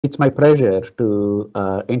It's my pleasure to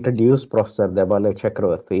introduce Professor Debalay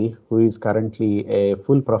Chakrabarti, who is currently a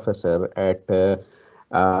full professor at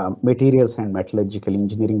Materials and Metallurgical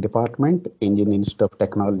Engineering Department, Indian Institute of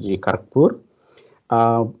Technology, Kharagpur.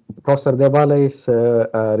 Uh, Professor Debalay's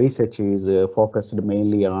research is focused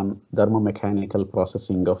mainly on thermomechanical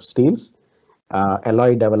processing of steels,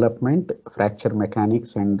 alloy development, fracture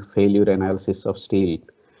mechanics, and failure analysis of steel.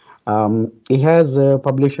 He has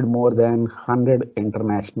published more than 100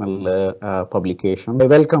 international publications. I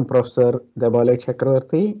welcome Professor Debalay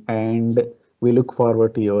Chakrabarti, and we look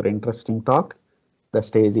forward to your interesting talk. The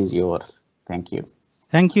stage is yours. Thank you.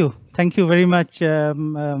 Thank you. Thank you very much,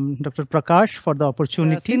 Dr. Prakash, for the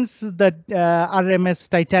opportunity. Since the RMS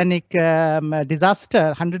Titanic disaster,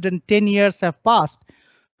 110 years have passed.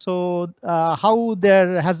 So how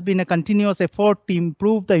there has been a continuous effort to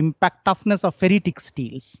improve the impact toughness of ferritic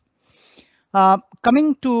steels.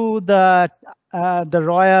 Coming to the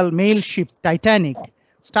Royal Mail ship Titanic,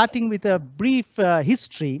 starting with a brief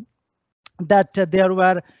history, that there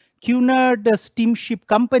were Cunard Steamship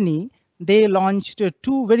Company. They launched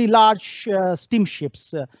two very large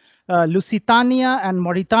steamships, Lusitania and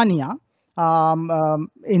Mauritania,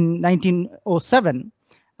 in 1907.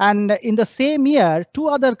 And in the same year, two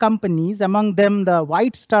other companies, among them the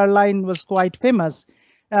White Star Line was quite famous.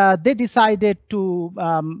 They decided to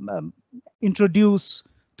introduce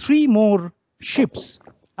three more ships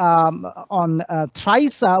on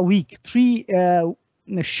thrice a week, three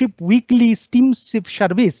ship weekly steamship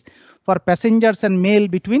service for passengers and mail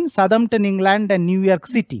between Southampton, England and New York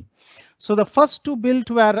City. So the first two built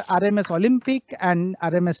were RMS Olympic and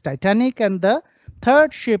RMS Titanic, and the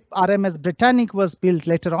third ship, RMS Britannic, was built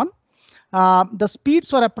later on. The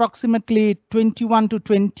speeds were approximately 21 to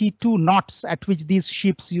 22 knots at which these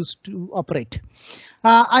ships used to operate.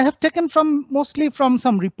 I have taken mostly from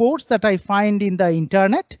some reports that I find in the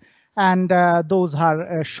internet, and those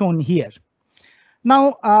are shown here.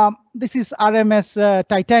 Now, this is RMS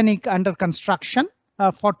Titanic under construction,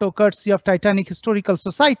 photo courtesy of Titanic Historical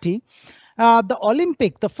Society. The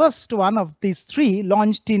Olympic, the first one of these three,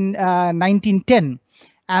 launched in 1910,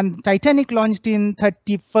 and Titanic launched in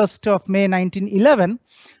 31st of May 1911.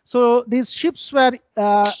 So these ships were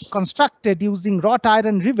constructed using wrought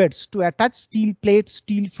iron rivets to attach steel plates,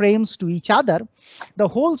 steel frames to each other. The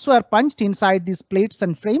holes were punched inside these plates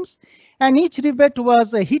and frames, and each rivet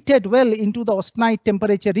was heated well into the austenite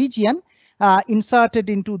temperature region, inserted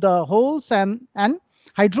into the holes and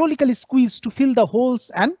hydraulically squeezed to fill the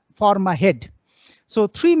holes and form a head. So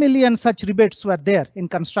 3 million such rivets were there in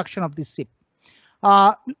construction of this ship.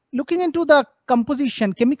 Looking into the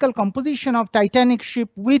composition, chemical composition of Titanic ship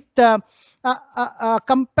with a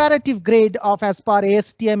comparative grade of, as per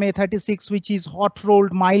ASTM A36, which is hot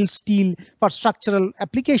rolled mild steel for structural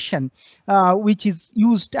application, which is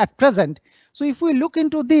used at present. So if we look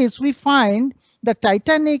into this, we find the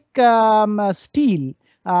Titanic steel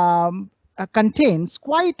contains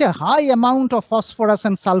quite a high amount of phosphorus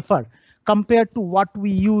and sulfur compared to what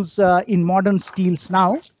we use in modern steels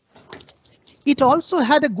now. It also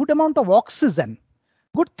had a good amount of oxygen.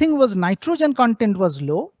 Good thing was nitrogen content was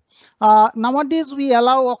low. Nowadays we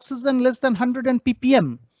allow oxygen less than 100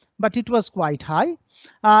 ppm, but it was quite high.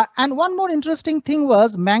 And one more interesting thing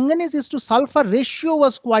was manganese to sulfur ratio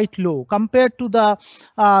was quite low compared to the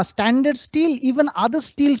standard steel, even other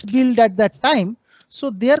steels built at that time.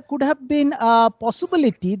 So there could have been a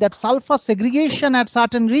possibility that sulfur segregation at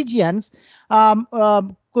certain regions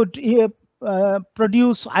could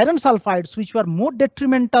produce iron sulfides, which were more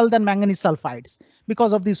detrimental than manganese sulfides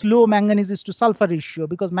because of this low manganese to sulfur ratio,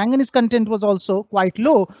 because manganese content was also quite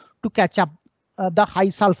low to catch up the high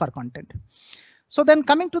sulfur content. So then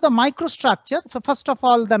coming to the microstructure, first of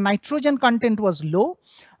all, the nitrogen content was low.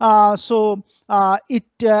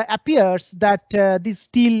 It appears that this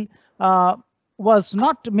steel was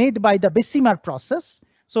not made by the Bessemer process.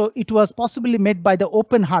 So it was possibly made by the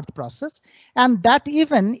open hearth process, and that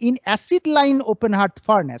even in acid line open hearth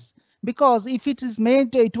furnace, because if it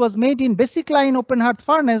was made in basic line open hearth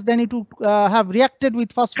furnace, then it would have reacted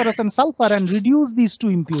with phosphorus and sulfur and reduced these two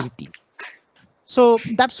impurities. So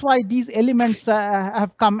that's why these elements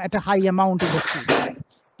have come at a high amount in the steel.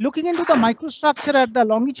 Looking into the microstructure at the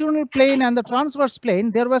longitudinal plane and the transverse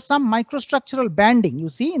plane, there was some microstructural banding, you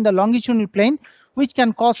see, in the longitudinal plane, which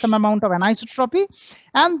can cause some amount of anisotropy.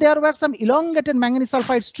 And there were some elongated manganese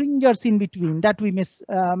sulfide stringers in between that we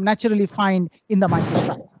naturally find in the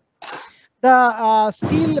microstructure. The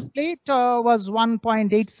steel plate was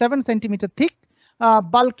 1.87 centimeter thick.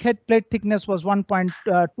 Bulkhead plate thickness was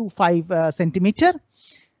 1.25 centimeter.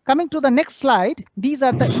 Coming to the next slide, these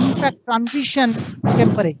are the impact transition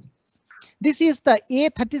temperatures. This is the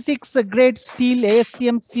A36 grade steel,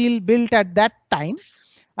 ASTM steel built at that time.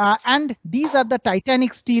 And these are the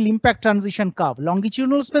Titanic steel impact transition curve.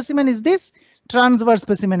 Longitudinal specimen is this, transverse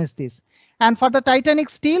specimen is this. And for the Titanic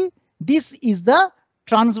steel, this is the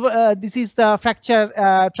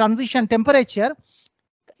fracture transition temperature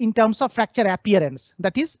in terms of fracture appearance.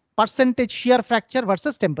 That is percentage shear fracture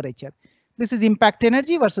versus temperature. This is impact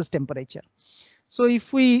energy versus temperature. So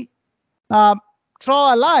if we draw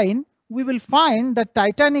a line, we will find that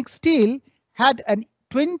Titanic steel had an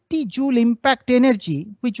 20 joule impact energy,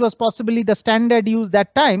 which was possibly the standard use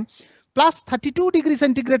that time, plus 32 degrees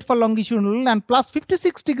centigrade for longitudinal and plus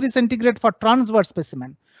 56 degrees centigrade for transverse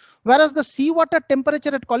specimen. Whereas the seawater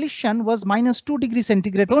temperature at collision was -2 degrees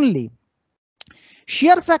centigrade only.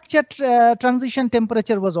 Shear fracture transition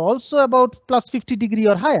temperature was also about plus 50 degree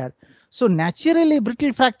or higher. So naturally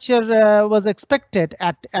brittle fracture was expected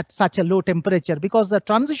at such a low temperature because the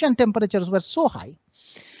transition temperatures were so high.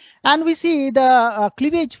 And we see the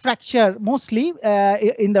cleavage fracture mostly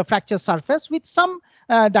in the fracture surface with some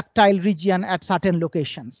ductile region at certain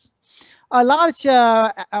locations. A large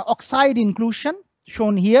oxide inclusion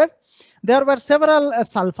shown here. There were several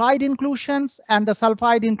sulphide inclusions, and the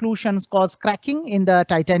sulphide inclusions caused cracking in the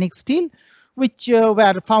Titanic steel, which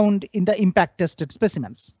were found in the impact tested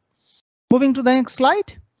specimens. Moving to the next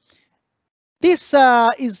slide. This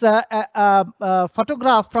is a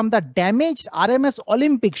photograph from the damaged RMS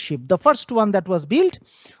Olympic ship, the first one that was built.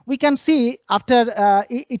 We can see after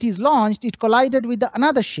it is launched, it collided with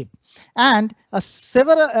another ship, and a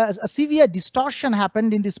severe distortion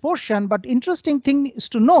happened in this portion. But interesting thing is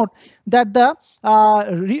to note that the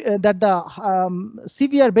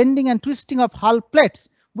severe bending and twisting of hull plates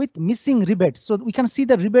with missing rivets. So we can see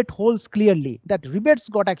the rivet holes clearly, that rivets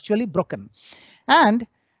got actually broken. And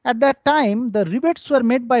at that time, the rivets were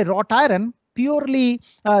made by wrought iron, purely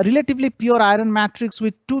relatively pure iron matrix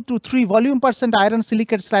with 2 to 3 volume% iron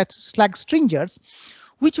silicate slag stringers,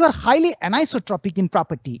 which were highly anisotropic in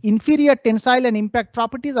property, inferior tensile and impact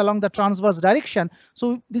properties along the transverse direction.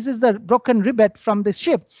 So this is the broken rivet from this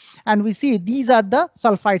ship. And we see these are the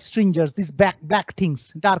sulphide stringers, these black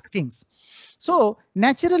things, dark things. So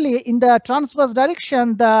naturally in the transverse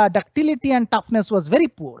direction, the ductility and toughness was very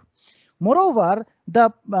poor. Moreover,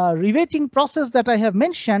 the riveting process that I have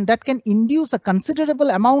mentioned that can induce a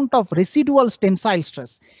considerable amount of residual tensile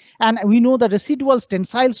stress. And we know the residual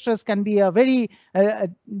tensile stress can be a very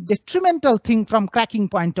detrimental thing from cracking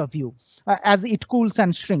point of view as it cools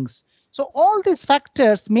and shrinks. So all these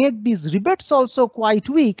factors made these rivets also quite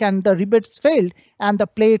weak, and the rivets failed and the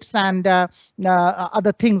plates and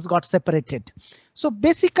other things got separated. So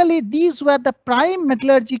basically these were the prime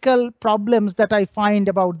metallurgical problems that I find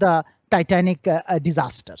about the Titanic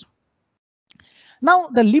disaster. Now,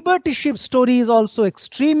 the Liberty ship story is also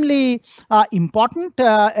extremely important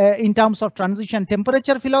in terms of transition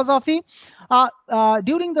temperature philosophy.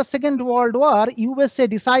 During the Second World War, USA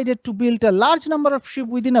decided to build a large number of ships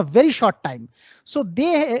within a very short time. So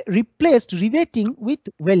they replaced riveting with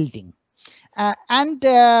welding. And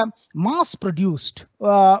mass produced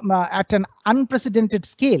at an unprecedented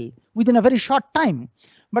scale within a very short time.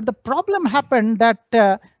 But the problem happened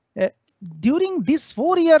that during these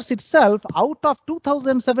 4 years itself, out of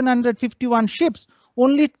 2,751 ships,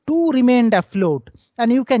 only 2 remained afloat.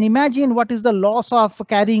 And you can imagine what is the loss of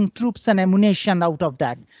carrying troops and ammunition out of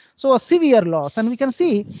that. So a severe loss. And we can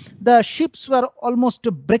see the ships were almost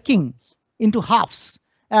breaking into halves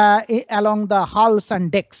along the hulls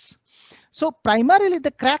and decks. So primarily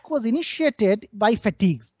the crack was initiated by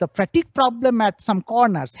fatigue, the fatigue problem at some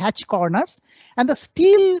corners, hatch corners, and the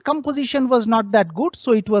steel composition was not that good,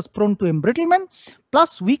 so it was prone to embrittlement.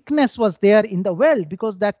 Plus weakness was there in the weld,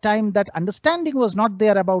 because that time that understanding was not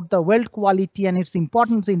there about the weld quality and its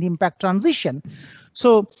importance in impact transition.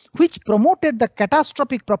 So which promoted the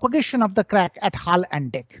catastrophic propagation of the crack at hull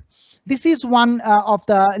and deck. This is one of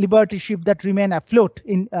the Liberty ship that remain afloat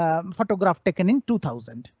in photograph taken in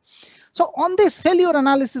 2000. So on this failure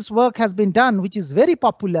analysis work has been done, which is very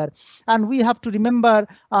popular. And we have to remember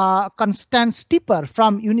Constance Tipper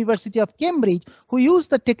from University of Cambridge, who used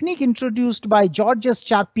the technique introduced by Georges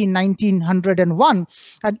Charpy in 1901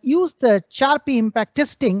 and used the Charpy impact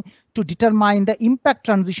testing to determine the impact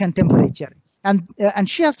transition temperature. And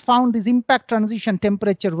she has found this impact transition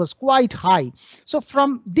temperature was quite high. So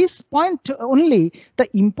from this point only, the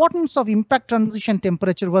importance of impact transition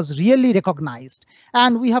temperature was really recognized.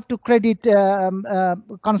 And we have to credit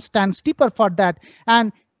Constance Tipper for that.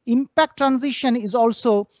 And impact transition is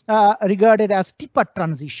also regarded as Tipper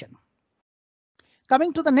transition.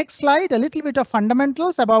 Coming to the next slide, a little bit of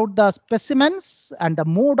fundamentals about the specimens and the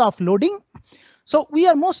mode of loading. So we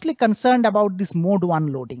are mostly concerned about this mode 1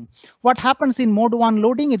 loading. What happens in mode 1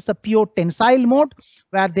 loading? It's a pure tensile mode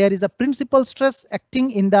where there is a principal stress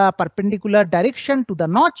acting in the perpendicular direction to the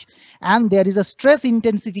notch, and there is a stress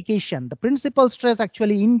intensification. The principal stress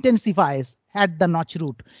actually intensifies at the notch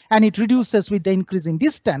root and it reduces with the increase in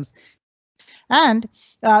distance. And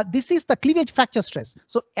this is the cleavage fracture stress.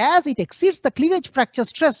 So as it exceeds the cleavage fracture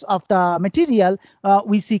stress of the material,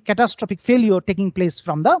 we see catastrophic failure taking place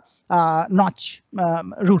from the notch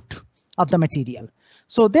root of the material.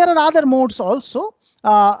 So there are other modes also,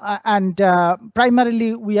 and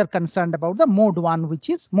primarily we are concerned about the mode 1, which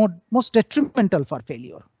is most detrimental for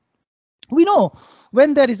failure. We know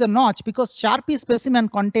when there is a notch because Charpy specimen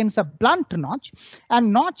contains a blunt notch,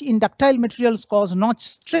 and notch in ductile materials cause notch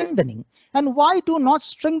strengthening. And why do notch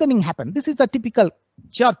strengthening happen? This is the typical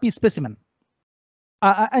Charpy specimen.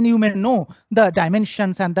 And you may know the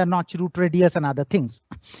dimensions and the notch root radius and other things.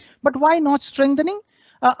 But why notch strengthening?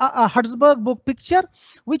 A Hertzberg book picture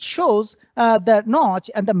which shows the notch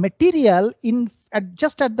and the material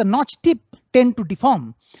just at the notch tip tend to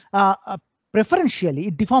deform. Preferentially,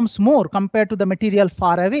 it deforms more compared to the material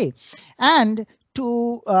far away. And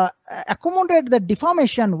to accommodate the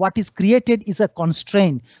deformation, what is created is a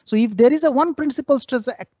constraint. So if there is a one principal stress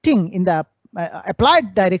acting in the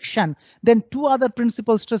applied direction, then two other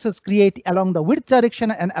principal stresses create along the width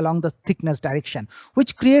direction and along the thickness direction,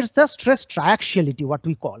 which creates the stress triaxiality, what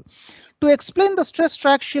we call. To explain the stress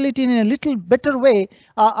triaxiality in a little better way,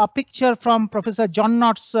 a picture from Professor John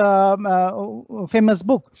Knott's famous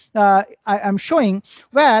book I am showing,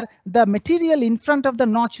 where the material in front of the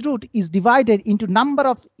notch root is divided into number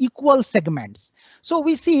of equal segments. So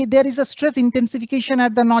we see there is a stress intensification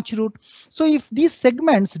at the notch root. So if these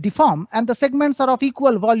segments deform and the segments are of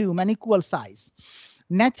equal volume and equal size,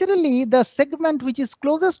 naturally the segment which is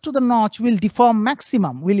closest to the notch will deform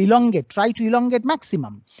maximum, will elongate, try to elongate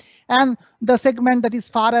maximum. And the segment that is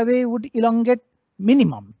far away would elongate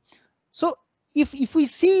minimum. So if we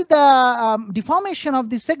see the deformation of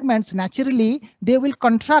these segments, naturally they will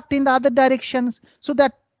contract in the other directions, so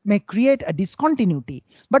that may create a discontinuity.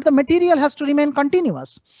 But the material has to remain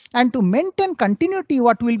continuous. And to maintain continuity,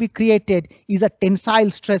 what will be created is a tensile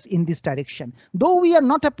stress in this direction. Though we are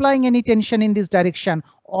not applying any tension in this direction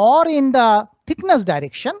or in the thickness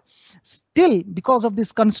direction, still because of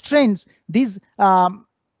these constraints, these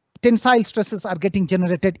tensile stresses are getting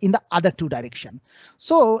generated in the other two directions.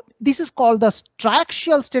 So this is called the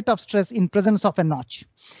triaxial state of stress in presence of a notch.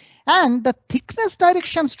 And the thickness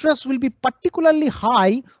direction stress will be particularly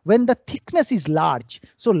high when the thickness is large.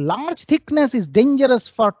 So large thickness is dangerous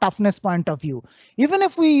for toughness point of view. Even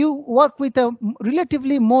if we work with a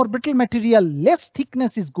relatively more brittle material, less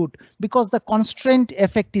thickness is good because the constraint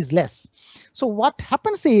effect is less. So what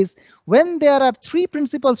happens is when there are three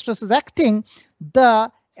principal stresses acting,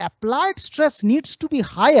 the applied stress needs to be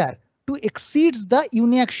higher to exceed the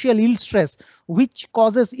uniaxial yield stress, which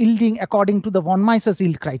causes yielding according to the von Mises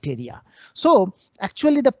yield criteria. So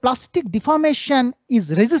actually the plastic deformation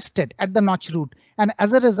is resisted at the notch root, and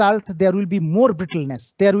as a result there will be more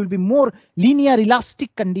brittleness, there will be more linear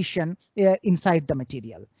elastic condition inside the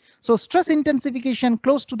material. So stress intensification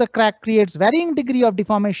close to the crack creates varying degree of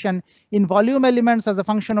deformation in volume elements as a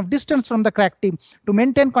function of distance from the crack tip. To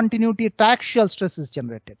maintain continuity, triaxial stress is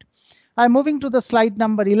generated. I'm moving to the slide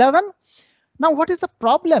number 11. Now, what is the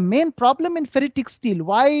problem? Main problem in ferritic steel?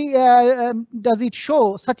 Why does it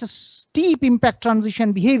show such a steep impact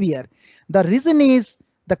transition behavior? The reason is,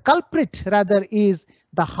 the culprit rather, is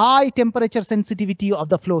the high temperature sensitivity of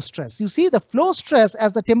the flow stress. You see the flow stress,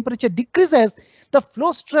 as the temperature decreases, the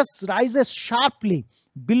flow stress rises sharply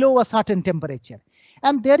below a certain temperature.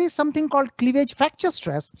 And there is something called cleavage fracture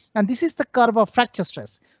stress, and this is the curve of fracture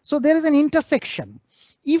stress. So there is an intersection.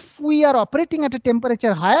 If we are operating at a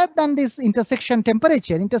temperature higher than this intersection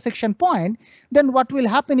temperature, intersection point, then what will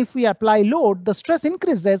happen if we apply load? The stress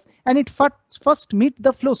increases and it first meet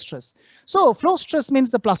the flow stress. So flow stress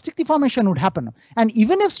means the plastic deformation would happen. And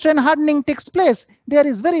even if strain hardening takes place, there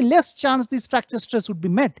is very less chance this fracture stress would be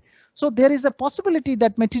met. So there is a possibility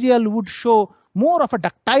that material would show more of a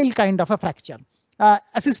ductile kind of a fracture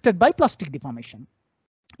assisted by plastic deformation.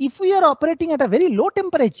 If we are operating at a very low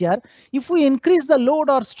temperature, if we increase the load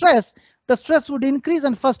or stress, the stress would increase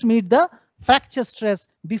and first meet the fracture stress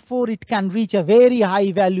before it can reach a very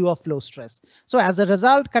high value of flow stress. So as a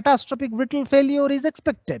result, catastrophic brittle failure is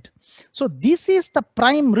expected. So this is the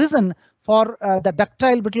prime reason for the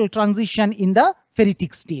ductile brittle transition in the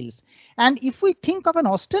ferritic steels. And if we think of an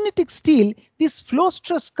austenitic steel, this flow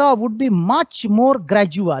stress curve would be much more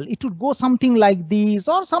gradual. It would go something like this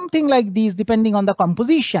or something like this, depending on the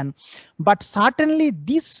composition. But certainly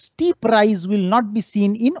this steep rise will not be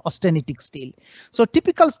seen in austenitic steel. So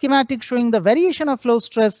typical schematic showing the variation of flow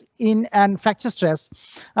stress in and fracture stress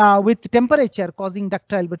with temperature causing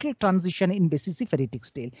ductile-brittle transition in BCC ferritic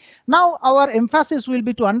steel. Now our emphasis will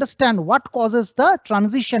be to understand what causes the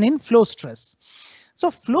transition in flow stress. So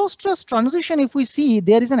flow stress transition, if we see,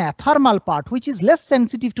 there is an athermal part which is less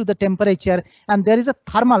sensitive to the temperature, and there is a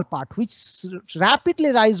thermal part which rapidly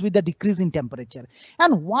rises with the decrease in temperature.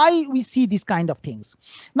 And why we see these kind of things?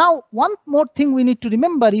 Now, one more thing we need to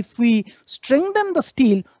remember: if we strengthen the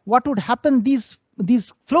steel, what would happen? These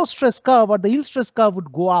flow stress curve or the yield stress curve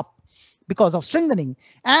would go up because of strengthening.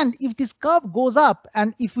 And if this curve goes up,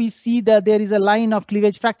 and if we see that there is a line of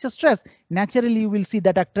cleavage fracture stress, naturally you will see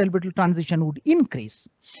that ductile-brittle transition would increase.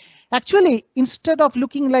 Actually, instead of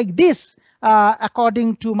looking like this,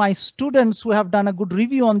 according to my students who have done a good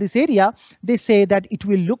review on this area, they say that it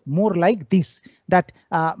will look more like this, that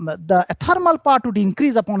the thermal part would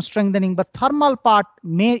increase upon strengthening, but thermal part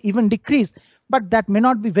may even decrease, but that may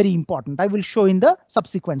not be very important. I will show in the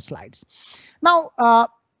subsequent slides. Now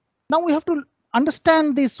we have to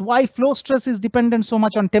understand this, why flow stress is dependent so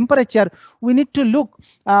much on temperature. We need to look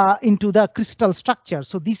into the crystal structure.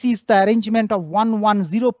 So this is the arrangement of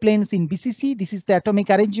 110 planes in BCC. This is the atomic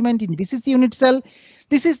arrangement in BCC unit cell.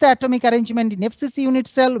 This is the atomic arrangement in FCC unit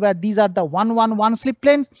cell, where these are the 111 slip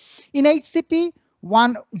planes. In HCP,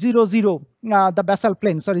 100, the basal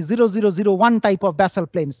plane, sorry, 0001 type of basal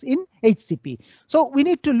planes in HCP. So we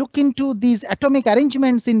need to look into these atomic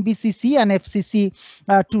arrangements in BCC and FCC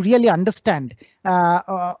to really understand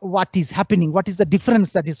what is happening, what is the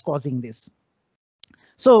difference that is causing this.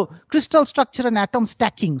 So crystal structure and atom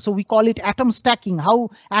stacking. So we call it atom stacking,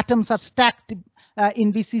 how atoms are stacked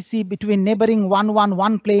in BCC between neighboring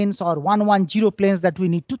 111 planes or 110 planes that we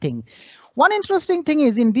need to think. One interesting thing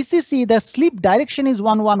is in BCC, the slip direction is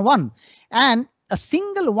 111, and a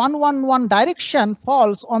single 111 direction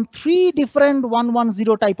falls on 3 different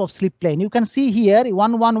 110 type of slip plane. You can see here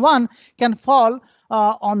 111 can fall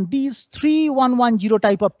on these 3 110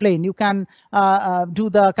 type of plane. You can do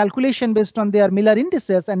the calculation based on their Miller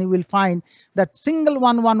indices, and you will find that single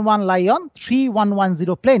 111 lie on 3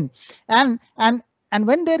 110 plane. And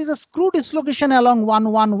when there is a screw dislocation along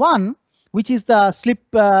 111, which is the slip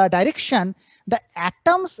direction, the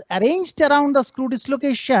atoms arranged around the screw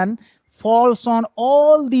dislocation falls on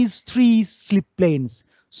all these 3 slip planes.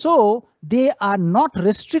 So they are not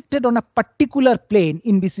restricted on a particular plane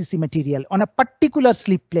in BCC material, on a particular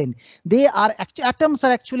slip plane. They are atoms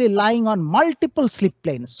are actually lying on multiple slip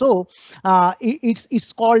planes. So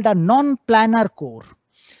it's called a non-planar core.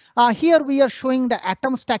 Here we are showing the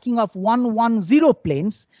atom stacking of 110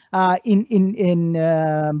 planes in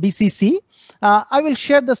BCC. I will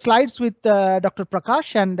share the slides with Dr.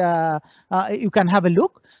 Prakash, and you can have a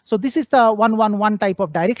look. So this is the 111 type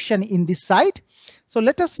of direction in this side. So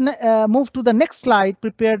let us move to the next slide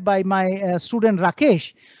prepared by my student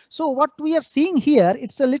Rakesh. So what we are seeing here,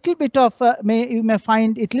 it's a little bit of, you may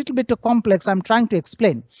find it a little bit complex. I'm trying to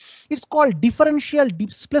explain. It's called differential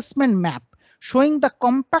displacement map, showing the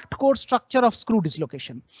compact core structure of screw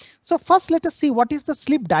dislocation. So first, let us see what is the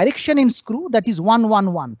slip direction in screw, that is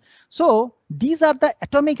 111. So these are the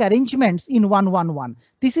atomic arrangements in 111.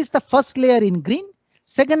 This is the first layer in green,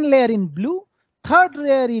 second layer in blue, third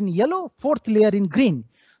layer in yellow, fourth layer in green.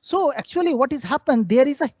 So actually what is happened, there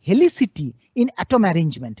is a helicity in atom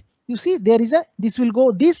arrangement. You see, there is a, this will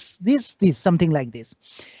go this, something like this.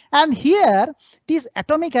 And here, these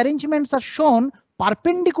atomic arrangements are shown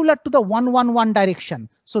perpendicular to the 111 direction.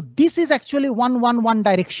 So this is actually 111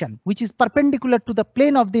 direction, which is perpendicular to the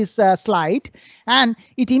plane of this slide, and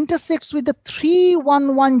it intersects with the 3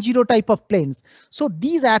 110 type of planes. So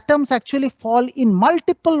these atoms actually fall in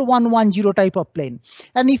multiple 110 type of plane.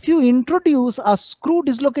 And if you introduce a screw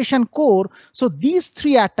dislocation core, so these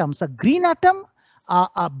 3 atoms, a green atom,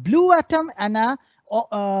 a blue atom, and a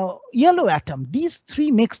yellow atom, these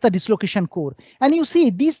 3 makes the dislocation core. And you see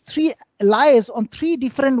these 3 lies on 3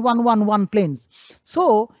 different 111 planes.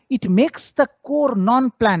 So it makes the core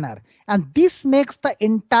non-planar, and this makes the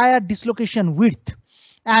entire dislocation width.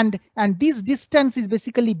 And this distance is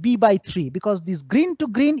basically b by 3, because this green to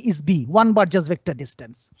green is b, 1 Burgess vector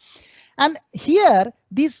distance. And here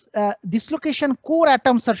these dislocation core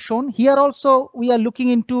atoms are shown. Here also we are looking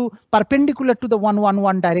into perpendicular to the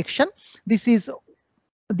 111 direction. This is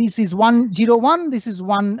 101, this is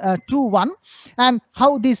 121, and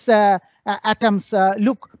how these atoms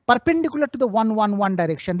look perpendicular to the 111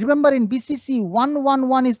 direction. Remember, in BCC,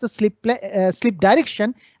 111 is the slip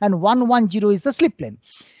direction and 110 is the slip plane.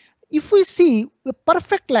 If we see the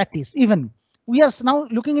perfect lattice, even we are now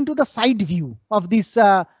looking into the side view of these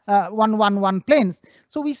 111 planes.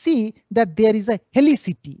 So we see that there is a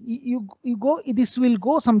helicity. This will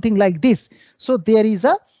go something like this. So there is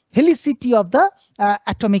a helicity of the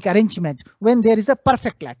atomic arrangement when there is a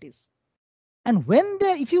perfect lattice. And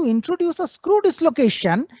if you introduce a screw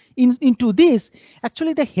dislocation into this,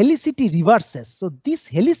 actually the helicity reverses. So this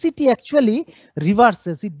helicity actually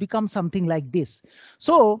reverses. It becomes something like this.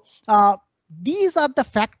 So these are the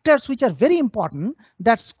factors which are very important,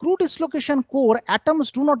 that screw dislocation core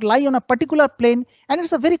atoms do not lie on a particular plane, and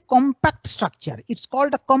it's a very compact structure. It's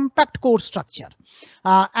called a compact core structure.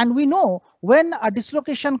 And we know when a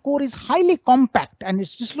dislocation core is highly compact and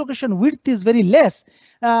its dislocation width is very less,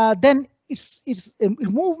 then its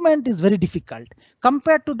movement is very difficult.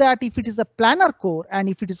 Compared to that, if it is a planar core and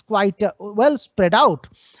if it is quite well spread out,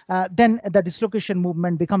 then the dislocation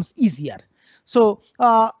movement becomes easier. So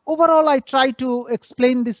overall, I try to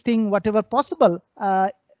explain this thing whatever possible.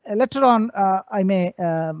 Later on, I may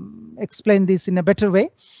explain this in a better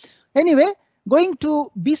way. Anyway, going to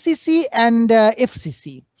BCC and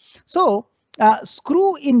FCC. So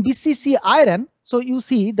screw in BCC iron. So you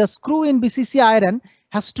see the screw in BCC iron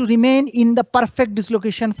has to remain in the perfect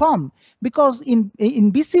dislocation form, because in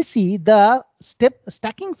BCC the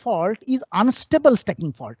stacking fault is unstable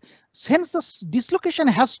stacking fault. Hence the dislocation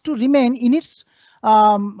has to remain in its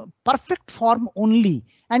perfect form only,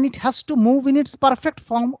 and it has to move in its perfect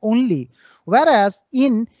form only. Whereas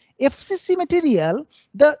in FCC material,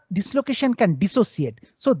 the dislocation can dissociate.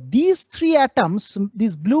 So these three atoms,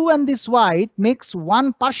 this blue and this white, makes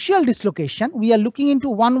one partial dislocation. We are looking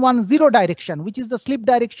into 110 direction, which is the slip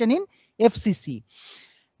direction in FCC.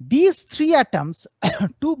 These three atoms,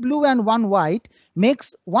 two blue and one white,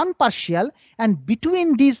 makes one partial, and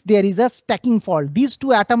between these there is a stacking fault. These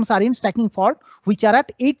two atoms are in stacking fault, which are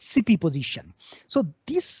at HCP position. So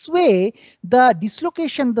this way, the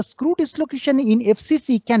dislocation, the screw dislocation in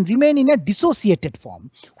FCC can remain in a dissociated form,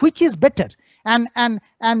 which is better. And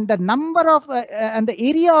the number of and the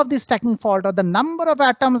area of the stacking fault, or the number of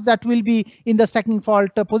atoms that will be in the stacking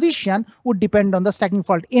fault position, would depend on the stacking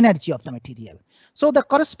fault energy of the material. So the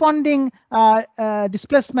corresponding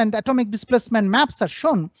displacement, atomic displacement maps are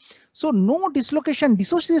shown. So no dislocation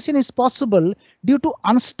dissociation is possible due to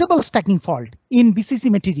unstable stacking fault in BCC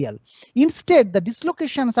material. Instead, the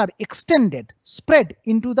dislocations are extended, spread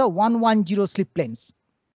into the 110 slip planes.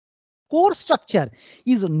 Core structure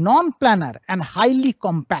is non-planar and highly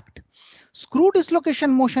compact. Screw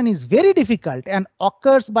dislocation motion is very difficult and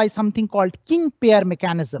occurs by something called king pair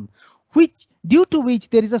mechanism, due to which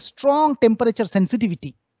there is a strong temperature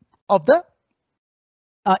sensitivity of the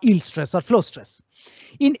yield stress or flow stress.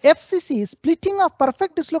 In FCC, splitting of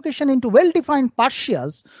perfect dislocation into well-defined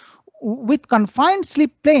partials with confined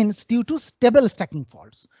slip planes due to stable stacking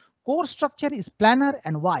faults. Core structure is planar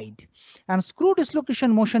and wide, and screw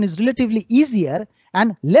dislocation motion is relatively easier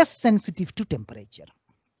and less sensitive to temperature.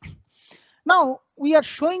 Now we are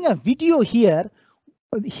showing a video here.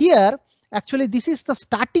 Actually, this is the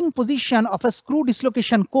starting position of a screw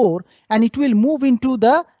dislocation core, and it will move into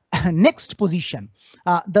the next position.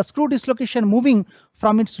 The screw dislocation moving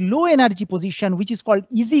from its low energy position, which is called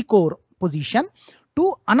easy core position,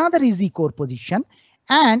 to another easy core position.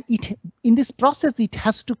 And in this process, it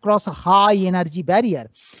has to cross a high energy barrier.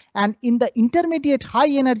 And in the intermediate high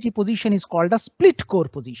energy position is called a split core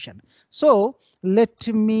position. So let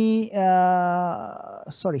me,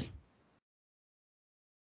 sorry.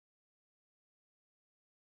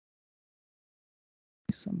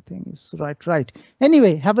 Something is right.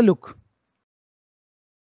 Anyway, have a look.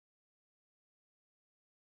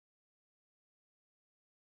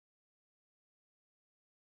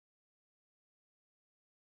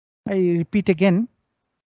 I repeat again.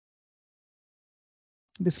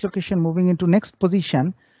 Dislocation moving into next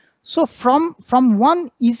position. So from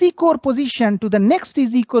one easy core position to the next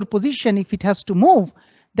easy core position, if it has to move,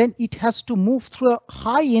 then it has to move through a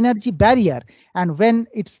high energy barrier. And when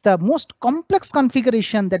it's the most complex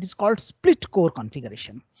configuration, that is called split core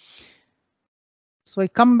configuration. So I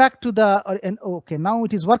come back to the, okay, now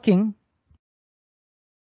it is working.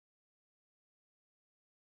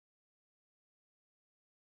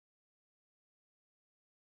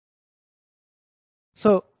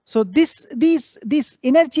 So this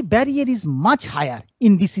energy barrier is much higher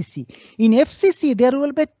in BCC. In FCC, there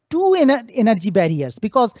will be two energy barriers,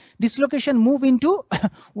 because dislocation move into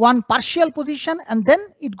one partial position and then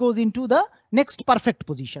it goes into the next perfect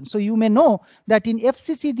position. So you may know that in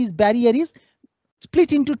FCC, this barrier is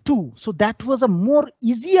split into two. So that was a more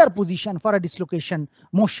easier position for a dislocation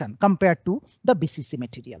motion compared to the BCC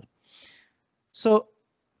material. So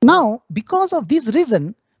now, because of this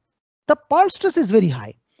reason, the pulse stress is very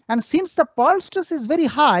high. And since the pulse stress is very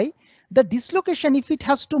high, the dislocation, if it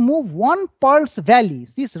has to move one pulse valley,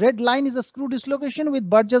 this red line is a screw dislocation with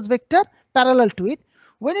Burgess vector parallel to it.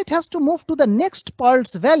 When it has to move to the next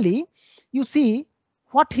pulse valley, you see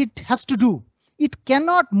what it has to do. It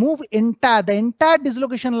cannot move the entire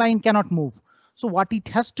dislocation line cannot move. So what it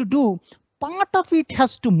has to do, part of it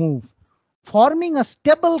has to move, forming a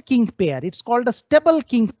stable kink pair. It's called a stable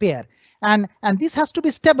kink pair. And this has to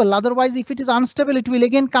be stable. Otherwise, if it is unstable, it will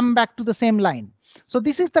again come back to the same line. So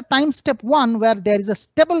this is the time step 1 where there is a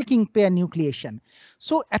stable kink pair nucleation.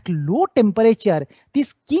 So at low temperature,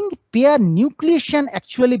 this kink pair nucleation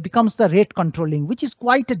actually becomes the rate controlling, which is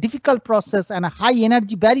quite a difficult process, and a high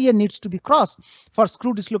energy barrier needs to be crossed for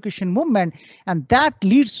screw dislocation movement. And that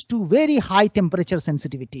leads to very high temperature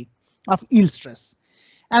sensitivity of yield stress.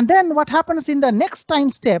 And then what happens in the next time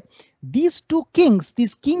step, these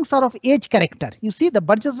kinks are of edge character. You see the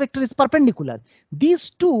Burgess vector is perpendicular.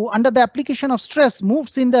 These two, under the application of stress,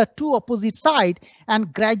 moves in the two opposite side,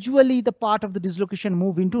 and gradually the part of the dislocation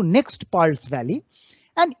move into next pulse valley,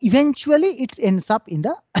 and eventually it ends up in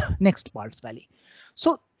the next pulse valley.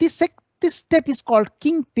 So this step is called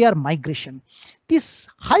kink pair migration. This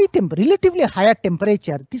relatively higher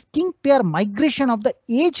temperature, this kink pair migration of the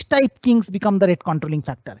edge type kinks become the rate controlling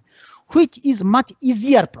factor, which is much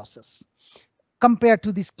easier process compared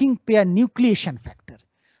to this kink pair nucleation factor.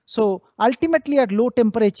 So ultimately at low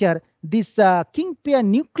temperature, this kink pair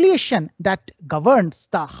nucleation that governs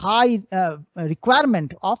the high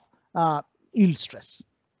requirement of yield stress,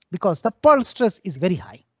 because the pulse stress is very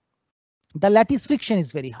high. The lattice friction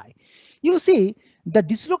is very high. You see the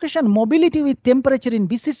dislocation mobility with temperature in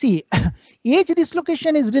BCC, edge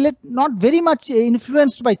dislocation is not very much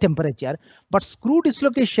influenced by temperature, but screw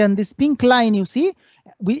dislocation, this pink line you see,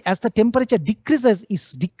 as the temperature decreases,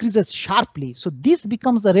 it decreases sharply. So this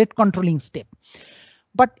becomes the rate controlling step.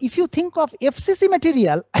 But if you think of FCC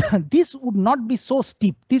material, this would not be so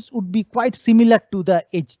steep. This would be quite similar to the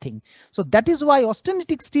edge thing. So that is why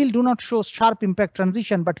austenitic steel do not show sharp impact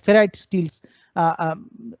transition, but ferrite steels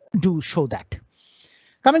do show that.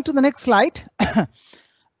 Coming to the next slide,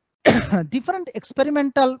 different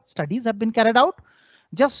experimental studies have been carried out.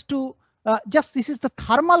 This is the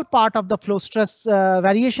thermal part of the flow stress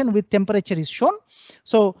variation with temperature is shown.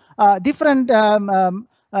 So different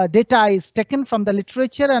data is taken from the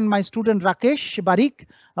literature, and my student Rakesh Barik,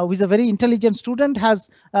 who is a very intelligent student, has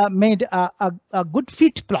made a good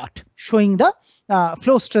fit plot showing the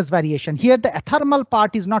flow stress variation. Here the athermal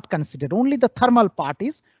part is not considered, only the thermal part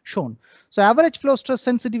is shown. So average flow stress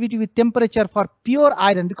sensitivity with temperature for pure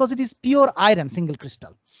iron, because it is pure iron single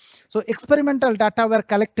crystal. So experimental data were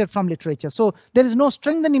collected from literature. So there is no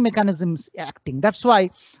strengthening mechanisms acting. That's why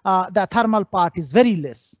the thermal part is very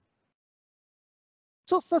less.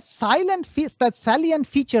 So the salient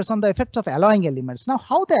features on the effects of alloying elements. Now,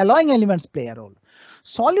 how the alloying elements play a role?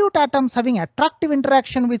 Solute atoms having attractive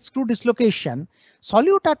interaction with screw dislocation.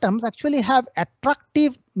 Solute atoms actually have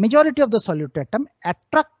attractive, majority of the solute atom,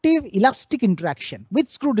 attractive elastic interaction with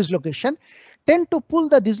screw dislocation, tend to pull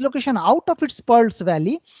the dislocation out of its pulse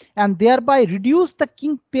valley and thereby reduce the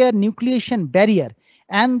kink pair nucleation barrier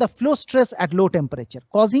and the flow stress at low temperature,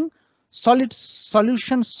 causing solid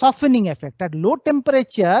solution softening effect. At low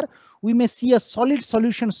temperature, we may see a solid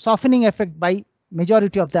solution softening effect by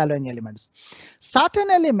majority of the alloying elements.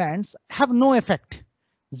 Certain elements have no effect,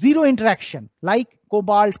 zero interaction, like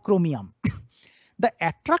cobalt, chromium. The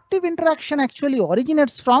attractive interaction actually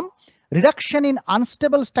originates from reduction in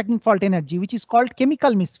unstable stacking fault energy, which is called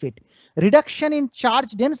chemical misfit, reduction in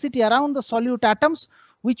charge density around the solute atoms,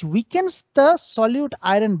 which weakens the solute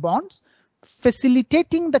iron bonds,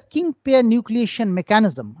 facilitating the kink pair nucleation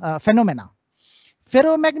mechanism phenomena.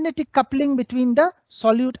 Ferromagnetic coupling between the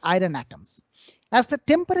solute iron atoms. As the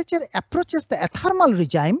temperature approaches the athermal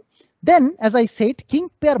regime, then, as I said,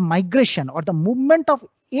 kink pair migration or the movement of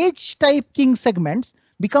edge type kink segments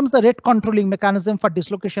becomes the rate controlling mechanism for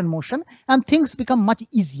dislocation motion, and things become much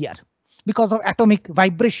easier because of atomic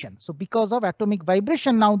vibration. So because of atomic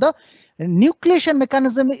vibration, now the nucleation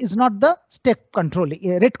mechanism is not the step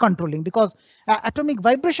controlling, rate controlling, because atomic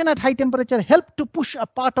vibration at high temperature help to push a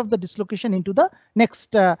part of the dislocation into the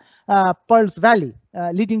next pulse valley,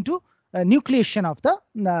 leading to nucleation of the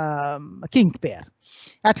kink pair.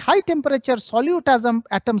 At high temperature, solute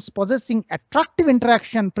atoms possessing attractive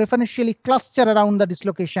interaction preferentially cluster around the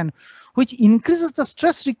dislocation, which increases the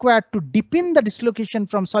stress required to deepen the dislocation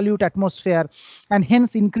from solute atmosphere and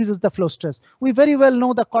hence increases the flow stress. We very well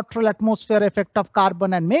know the Cottrell atmosphere effect of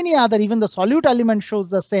carbon and many other, even the solute element shows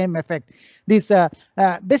the same effect. This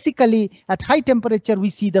basically at high temperature, we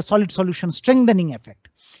see the solid solution strengthening effect.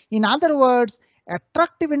 In other words,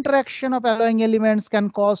 attractive interaction of alloying elements can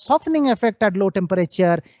cause softening effect at low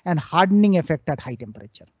temperature and hardening effect at high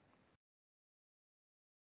temperature.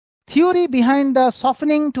 Theory behind the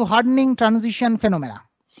softening to hardening transition phenomena.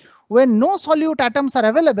 When no solute atoms are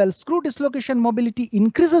available, screw dislocation mobility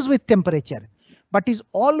increases with temperature, but is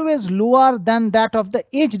always lower than that of the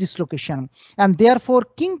edge dislocation, and therefore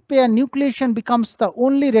king pair nucleation becomes the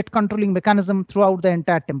only rate controlling mechanism throughout the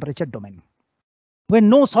entire temperature domain when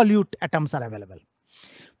no solute atoms are available.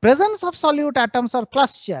 Presence of solute atoms or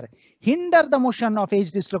cluster hinder the motion of edge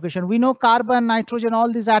dislocation. We know carbon, nitrogen,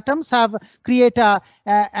 all these atoms have create an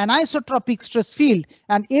anisotropic stress field,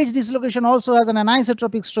 and edge dislocation also has an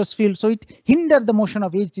anisotropic stress field. So it hinders the motion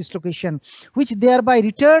of edge dislocation, which thereby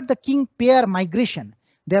retard the king pair migration.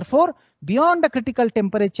 Therefore, beyond the critical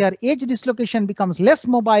temperature, edge dislocation becomes less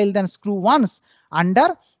mobile than screw once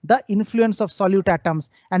under the influence of solute atoms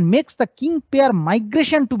and makes the king pair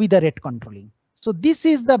migration to be the rate controlling. So this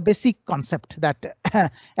is the basic concept that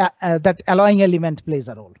that alloying element plays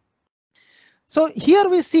a role. So here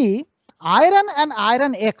we see iron and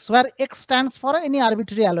iron X, where X stands for any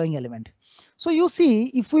arbitrary alloying element. So you see,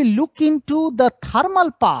 if we look into the thermal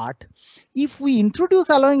part, if we introduce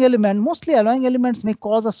alloying element, mostly alloying elements may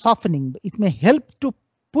cause a softening. It may help to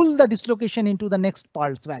pull the dislocation into the next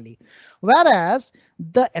pulse valley. Whereas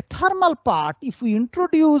the thermal part, if we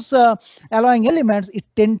introduce alloying elements, it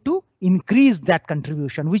tend to increase that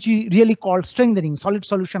contribution, which we really call strengthening, solid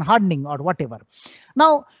solution hardening or whatever.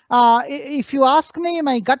 Now, if you ask me,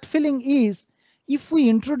 my gut feeling is if we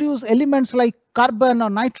introduce elements like carbon or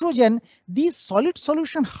nitrogen, these solid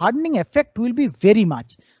solution hardening effect will be very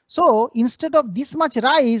much. So instead of this much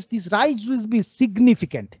rise, this rise will be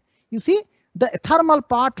significant. You see, the thermal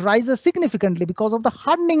part rises significantly because of the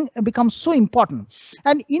hardening becomes so important.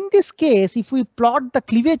 And in this case, if we plot the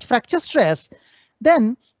cleavage fracture stress,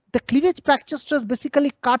 then the cleavage fracture stress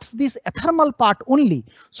basically cuts this thermal part only.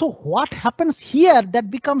 So what happens here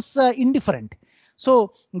that becomes indifferent.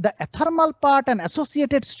 So the thermal part and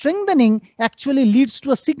associated strengthening actually leads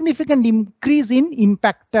to a significant increase in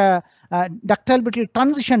impact ductile-brittle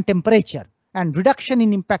transition temperature and reduction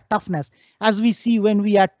in impact toughness, as we see when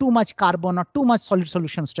we add too much carbon or too much solid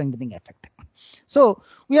solution strengthening effect. So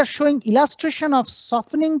we are showing illustration of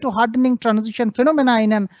softening to hardening transition phenomena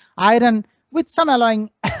in an iron with some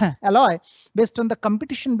alloy based on the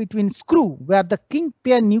competition between screw, where the king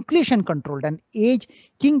pair nucleation controlled, and edge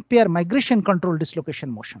king pair migration controlled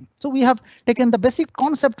dislocation motion. So we have taken the basic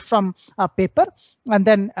concept from a paper and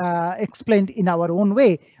then explained in our own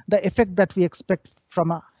way the effect that we expect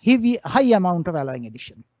from a high amount of alloying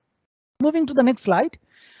addition. Moving to the next slide.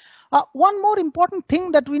 One more important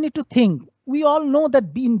thing that we need to think. We all know that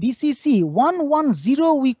in BCC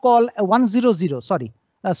 110 we call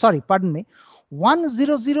 100. Pardon me. 100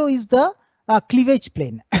 is the cleavage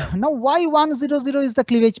plane. Now, why 100 is the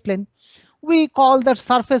cleavage plane? We call that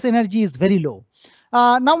surface energy is very low.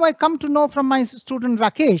 Now I come to know from my student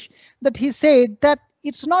Rakesh that he said that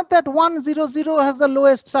it's not that 100 has the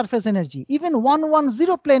lowest surface energy. Even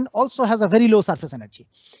 110 plane also has a very low surface energy.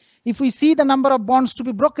 If we see the number of bonds to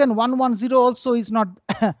be broken, 110 also is not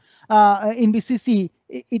in BCC,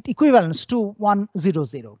 it equivalents to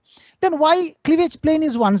 100. Then why cleavage plane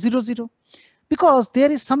is 100? Because there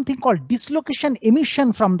is something called dislocation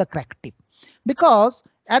emission from the crack tip. Because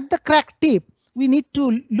at the crack tip, we need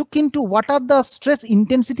to look into what are the stress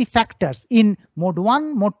intensity factors in mode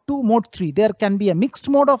 1, mode 2, mode 3. There can be a mixed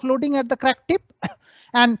mode of loading at the crack tip.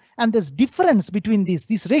 And there's difference between this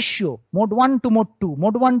ratio, mode 1 to mode 2,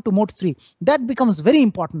 mode 1 to mode 3. That becomes very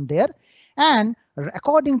important there. And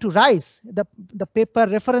according to Rice, the paper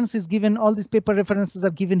reference is given, all these paper references are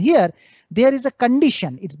given here. There is a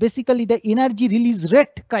condition. It's basically the energy release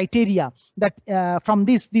rate criteria that from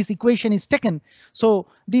this equation is taken. So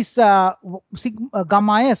this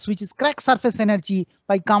gamma S, which is crack surface energy,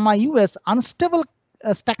 by gamma US, unstable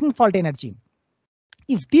stacking fault energy.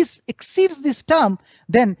 If this exceeds this term,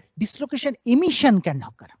 then dislocation emission can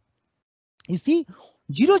occur. You see,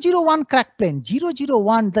 001 crack plane,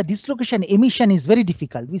 001, the dislocation emission is very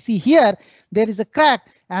difficult. We see here there is a crack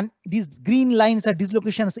and these green lines are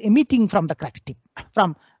dislocations emitting from the crack tip.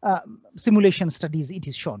 from simulation studies it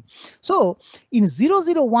is shown. So in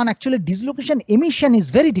 001 actually dislocation emission is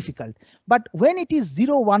very difficult, but when it is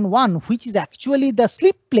 011, which is actually the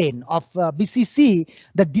slip plane of BCC,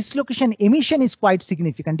 the dislocation emission is quite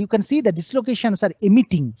significant. You can see the dislocations are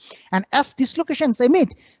emitting, and as dislocations emit,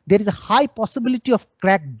 there is a high possibility of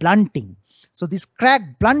crack blunting. So this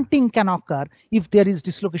crack blunting can occur if there is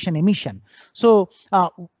dislocation emission. So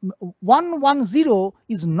 110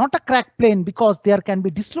 is not a crack plane because there can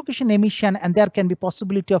be dislocation emission and there can be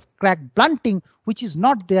possibility of crack blunting, which is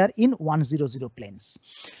not there in 100 planes.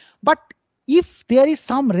 But if there is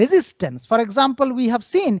some resistance, for example, we have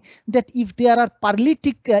seen that if there are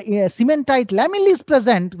perlitic cementite lamellas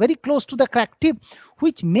present very close to the crack tip,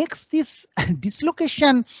 which makes this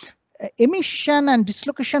dislocation emission and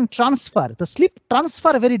dislocation transfer, the slip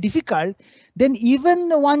transfer very difficult, then even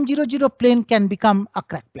 100 plane can become a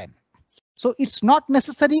crack plane. So it's not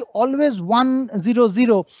necessary always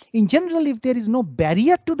 100. In general, if there is no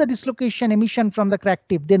barrier to the dislocation emission from the crack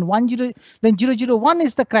tip, then 001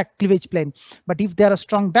 is the crack cleavage plane. But if there are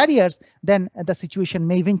strong barriers, then the situation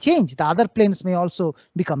may even change. The other planes may also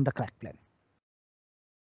become the crack plane.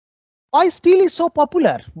 Why steel is so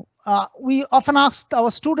popular? We often ask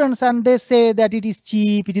our students and they say that it is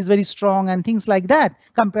cheap, it is very strong and things like that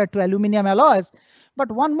compared to aluminum alloys.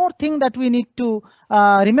 But one more thing that we need to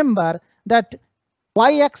remember, that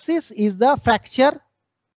y-axis is the fracture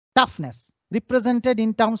toughness represented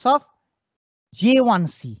in terms of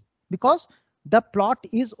J1C, because the plot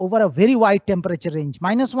is over a very wide temperature range,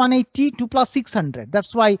 -180 to +600.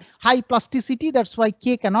 That's why high plasticity, that's why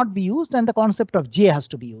K cannot be used and the concept of J has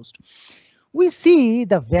to be used. We see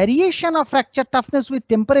the variation of fracture toughness with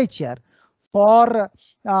temperature for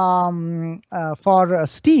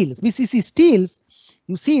steels, BCC steels.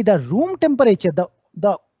 You see the room temperature,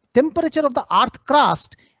 the temperature of the earth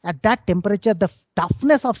crust, at that temperature, the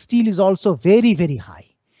toughness of steel is also very, very high.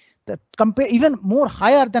 Compare even more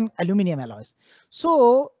higher than aluminum alloys.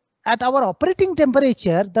 So at our operating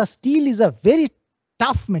temperature, the steel is a very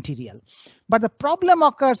tough material. But the problem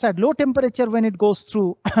occurs at low temperature when it goes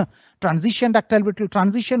through transition, ductile-brittle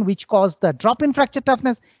transition, which cause the drop in fracture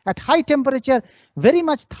toughness. At high temperature, very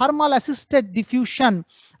much thermal assisted diffusion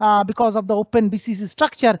because of the open BCC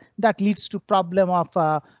structure that leads to problem of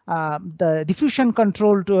the diffusion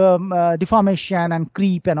control to deformation and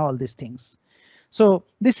creep and all these things. So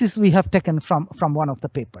this is we have taken from one of the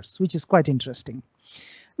papers, which is quite interesting.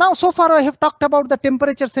 Now, so far I have talked about the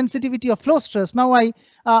temperature sensitivity of flow stress. Now I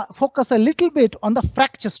focus a little bit on the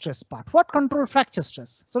fracture stress part. What control fracture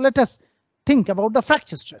stress? So let us think about the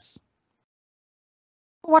fracture stress.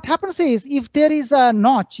 What happens is if there is a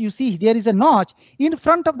notch, you see there is a notch. In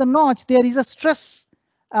front of the notch, there is a stress.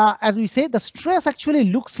 As we say, the stress actually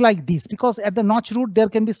looks like this because at the notch root, there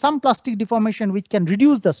can be some plastic deformation which can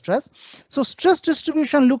reduce the stress. So stress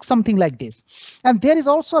distribution looks something like this. And there is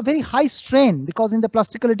also a very high strain because in the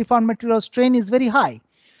plastically deformed material, strain is very high.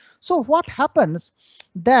 So what happens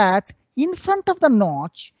that in front of the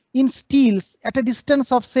notch in steels at a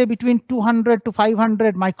distance of say between 200 to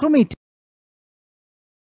 500 micrometers,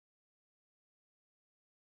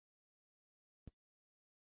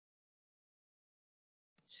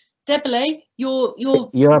 Debalay, you're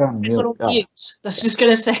on mute. On mute. That's just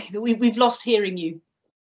going to say that we've lost hearing you.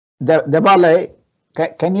 Debalay,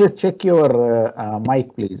 can you check your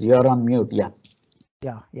mic, please? You're on mute. Yeah.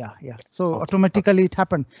 Yeah. So okay. Automatically it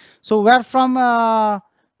happened. So where from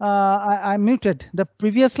I muted the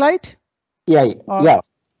previous slide? Yeah.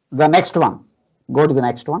 The next one. Go to the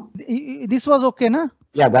next one. This was okay, no?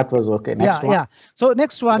 Yeah, that was okay. Next one. Yeah. So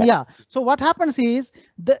next one. Yeah. So what happens is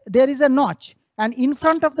there is a notch. And in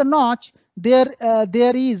front of the notch, there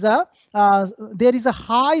is a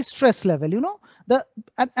high stress level, you know,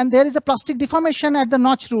 and there is a plastic deformation at the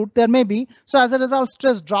notch root. There may be, so as a result,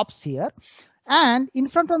 stress drops here. And in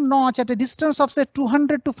front of the notch at a distance of say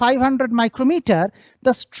 200 to 500 micrometer,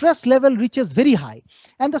 the stress level reaches very high,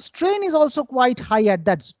 and the strain is also quite high at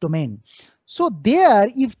that domain. So there,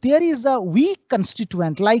 if there is a weak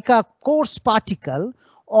constituent like a coarse particle,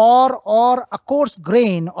 or a coarse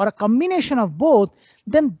grain or a combination of both,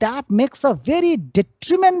 then that makes a very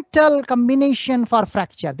detrimental combination for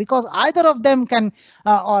fracture because either of them can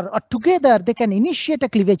or together they can initiate a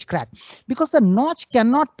cleavage crack because the notch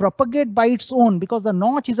cannot propagate by its own because the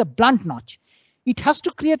notch is a blunt notch. It has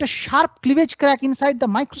to create a sharp cleavage crack inside the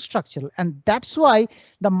microstructure, and that's why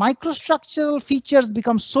the microstructural features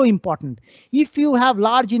become so important. If you have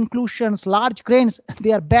large inclusions, large grains,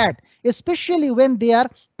 they are bad, especially when they are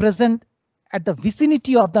present at the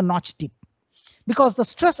vicinity of the notch tip, because the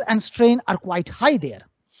stress and strain are quite high there.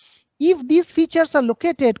 if these features are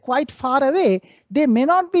located quite far away, they may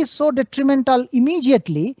not be so detrimental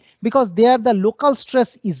immediately because there the local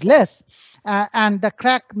stress is less. And the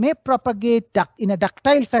crack may propagate in a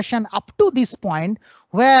ductile fashion up to this point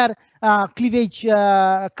where cleavage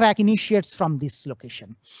crack initiates from this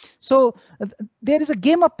location. So there is a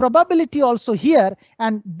game of probability also here,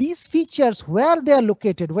 and these features where they are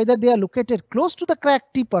located, whether they are located close to the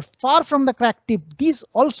crack tip or far from the crack tip, this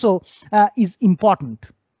also is important.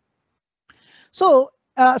 So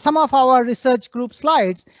some of our research group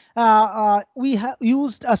slides, we have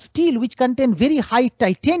used a steel which contained very high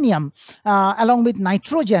titanium along with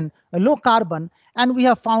nitrogen, low carbon, and we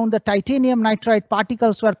have found the titanium nitride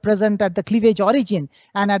particles were present at the cleavage origin,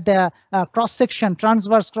 and at the cross section,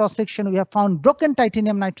 transverse cross section, we have found broken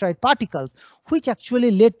titanium nitride particles, which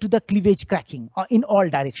actually led to the cleavage cracking in all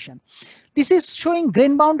direction. This is showing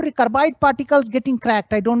grain boundary carbide particles getting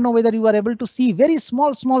cracked. I don't know whether you are able to see very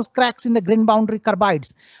small cracks in the grain boundary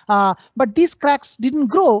carbides. But these cracks didn't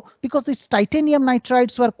grow because these titanium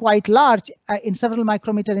nitrides were quite large in several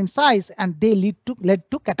micrometer in size, and they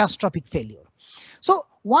led to catastrophic failure. So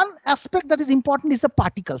one aspect that is important is the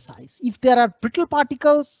particle size. If there are brittle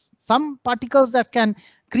particles, some particles that can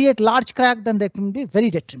create large crack, then they can be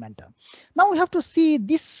very detrimental. Now we have to see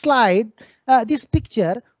this slide, this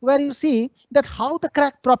picture, where you see that how the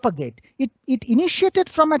crack propagate. It initiated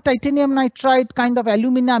from a titanium nitride kind of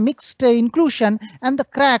alumina mixed inclusion, and the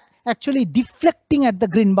crack actually deflecting at the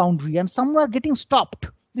grain boundary and somewhere getting stopped.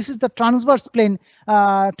 This is the transverse plane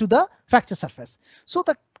to the fracture surface. So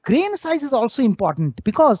the grain size is also important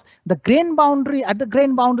because the grain boundary, at the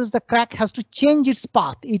grain boundaries, the crack has to change its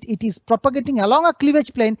path. It is propagating along a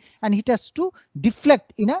cleavage plane and it has to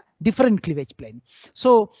deflect in a different cleavage plane.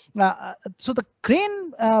 So, so the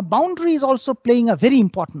grain boundary is also playing a very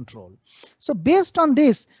important role. So based on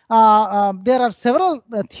this, there are several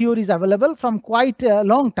theories available from quite a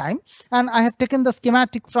long time, and I have taken the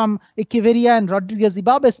schematic from Echeverria and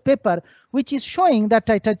Rodriguez-Ibabe's paper, which is showing that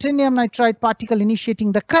titanium nitride particle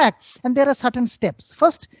initiating the crack, and there are certain steps.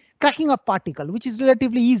 First, cracking of particle, which is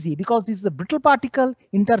relatively easy because this is a brittle particle,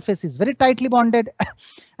 interface is very tightly bonded,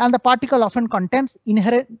 and the particle often contains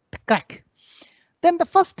inherent crack. Then the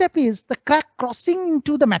first step is the crack crossing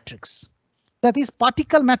into the matrix. That is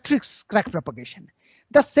particle matrix crack propagation.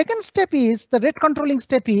 The second step is the rate controlling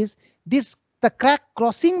step is the crack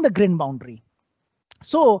crossing the grain boundary.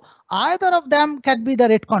 So either of them can be the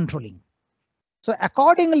rate controlling. So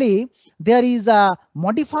accordingly, there is a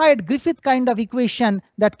modified Griffith kind of equation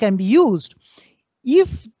that can be used.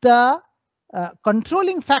 If the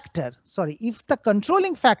controlling factor is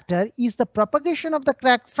the propagation of the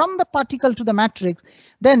crack from the particle to the matrix,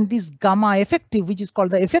 then this gamma effective, which is called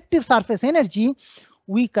the effective surface energy,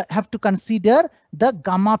 we have to consider the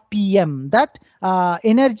gamma PM, that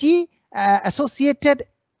energy associated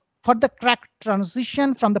for the crack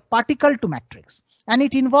transition from the particle to matrix. And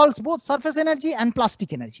it involves both surface energy and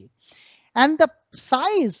plastic energy. And the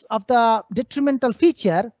size of the detrimental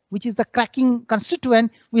feature, which is the cracking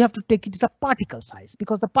constituent, we have to take it as the particle size,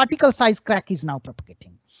 because the particle size crack is now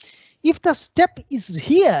propagating. If the step is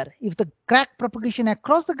here, if the crack propagation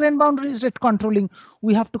across the grain boundary is rate controlling,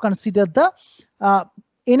 we have to consider the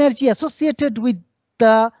energy associated with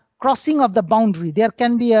the crossing of the boundary. There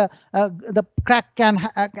can be the crack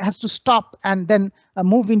has to stop and then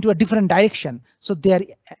move into a different direction. So there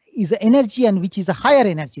is an energy and which is a higher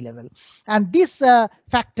energy level, and this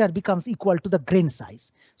factor becomes equal to the grain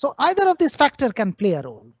size. So either of this factor can play a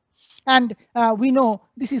role, and we know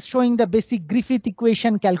this is showing the basic Griffith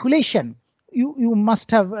equation calculation. You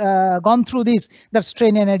must have gone through this, the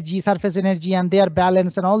strain energy, surface energy, and their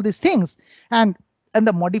balance and all these things, and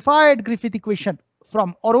the modified Griffith equation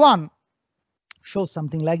from Orwan shows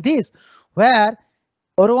something like this, where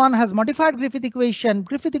Orwan has modified Griffith equation.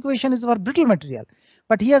 Griffith equation is for brittle material,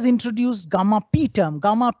 but he has introduced gamma P term.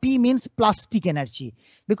 Gamma P means plastic energy,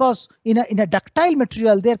 because in a ductile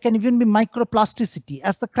material there can even be microplasticity.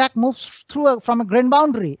 As the crack moves through from a grain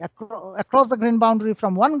boundary across the grain boundary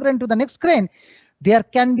from one grain to the next grain, there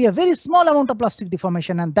can be a very small amount of plastic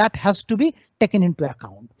deformation, and that has to be taken into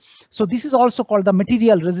account. So this is also called the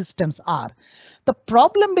material resistance R. The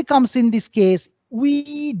problem becomes in this case,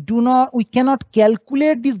 we cannot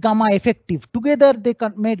calculate this gamma effective. Together they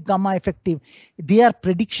made gamma effective. Their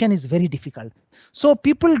prediction is very difficult. So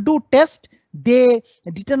people do test, they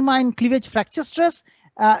determine cleavage fracture stress,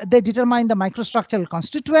 they determine the microstructural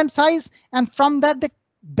constituent size, and from that they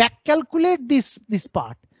back calculate this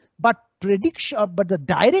part. But the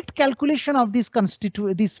direct calculation of this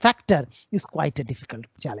factor is quite a difficult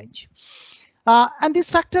challenge. And this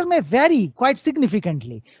factor may vary quite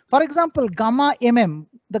significantly. For example, gamma mm,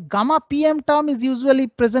 the gamma PM term is usually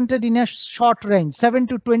presented in a short range, 7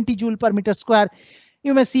 to 20 joule per meter square.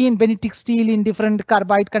 You may see in Benedict steel, in different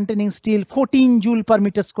carbide containing steel, 14 joule per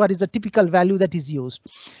meter square is a typical value that is used.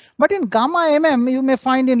 But in gamma mm, you may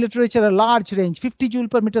find in literature a large range, 50 joule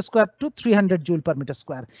per meter square to 300 joule per meter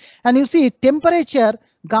square. And you see temperature,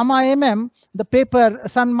 gamma mm, the paper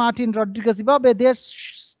San Martin, Rodriguez, Ibabe, they're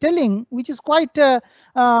telling, which is quite deserve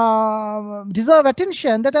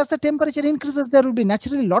attention, that as the temperature increases, there will be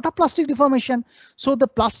naturally a lot of plastic deformation. So the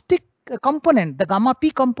plastic component, the gamma P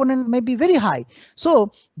component may be very high.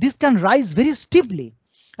 So this can rise very steeply.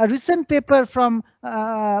 A recent paper from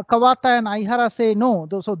Kawata and Aihara say no.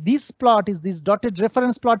 So this plot is, this dotted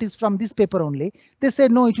reference plot is from this paper only. They say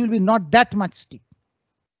no, it will be not that much steep.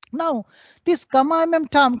 Now, this gamma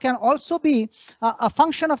mm term can also be a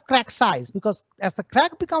function of crack size, because as the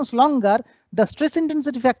crack becomes longer, the stress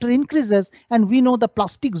intensity factor increases, and we know the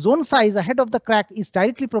plastic zone size ahead of the crack is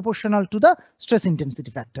directly proportional to the stress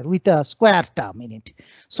intensity factor with a square term in it.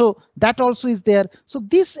 So that also is there. So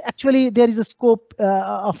this actually, there is a scope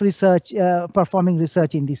of research, performing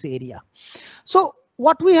research in this area. So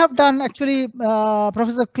what we have done actually,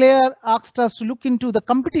 Professor Clare asked us to look into the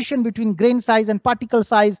competition between grain size and particle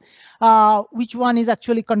size, which one is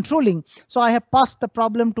actually controlling. So I have passed the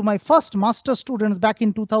problem to my first master students back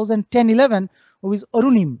in 2010-11, who is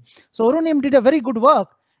Arunim. So Arunim did a very good work.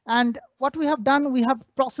 And what we have done, we have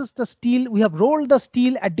processed the steel, we have rolled the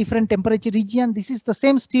steel at different temperature region. This is the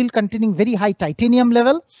same steel containing very high titanium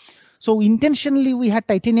level. So intentionally we had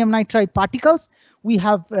titanium nitride particles. We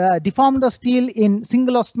have deformed the steel in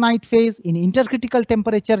single austenite phase in intercritical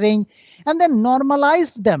temperature range, and then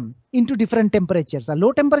normalized them into different temperatures. A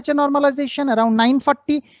low temperature normalization around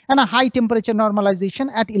 940 and a high temperature normalization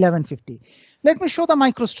at 1150. Let me show the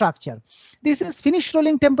microstructure. This is finish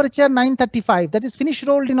rolling temperature 935, that is finish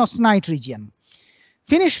rolled in austenite region.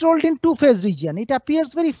 Finish rolled in two-phase region, it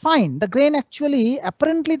appears very fine. The grain actually,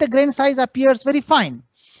 apparently the grain size appears very fine.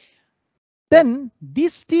 Then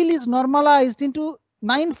this steel is normalized into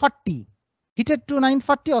 940, heated to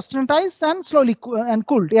 940, austenitized and slowly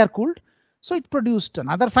cooled, air cooled. So it produced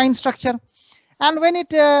another fine structure. And when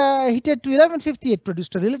it heated to 1150, it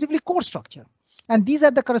produced a relatively coarse structure. And these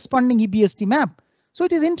are the corresponding EBST map. So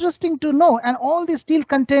it is interesting to know, and all these steel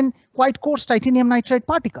contain quite coarse titanium nitride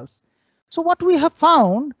particles. So what we have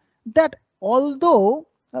found, that although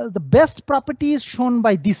the best property is shown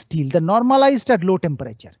by this steel, the normalized at low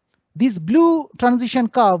temperature. This blue transition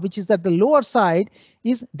curve, which is at the lower side,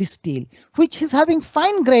 is this steel, which is having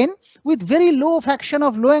fine grain with very low fraction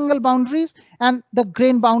of low angle boundaries, and the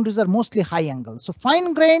grain boundaries are mostly high angle. So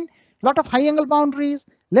fine grain, lot of high angle boundaries,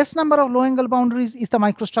 less number of low angle boundaries is the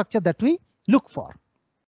microstructure that we look for.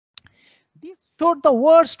 This showed the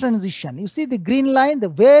worst transition. You see the green line, the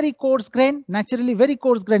very coarse grain, naturally very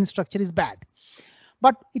coarse grain structure is bad.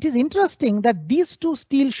 But it is interesting that these two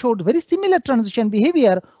steel showed very similar transition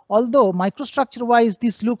behavior, although microstructure wise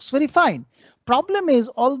this looks very fine. Problem is,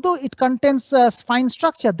 although it contains a fine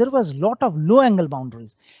structure, there was a lot of low angle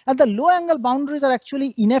boundaries, and the low angle boundaries are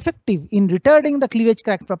actually ineffective in retarding the cleavage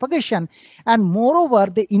crack propagation, and moreover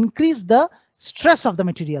they increase the stress of the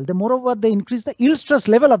material. Moreover, they increase the yield stress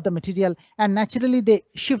level of the material, and naturally they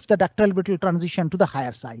shift the ductile brittle transition to the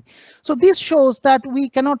higher side. So this shows that we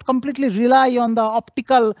cannot completely rely on the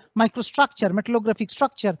optical microstructure, metallographic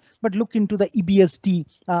structure, but look into the EBST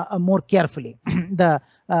more carefully, the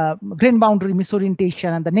grain boundary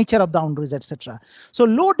misorientation and the nature of the boundaries, etc. So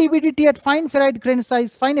low DBDT at fine ferrite grain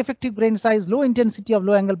size, fine effective grain size, low intensity of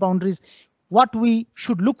low angle boundaries, what we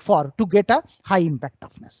should look for to get a high impact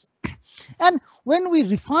toughness. And when we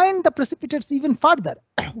refine the precipitates even further,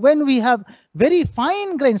 when we have very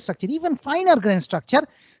fine grain structure, even finer grain structure,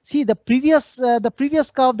 see the previous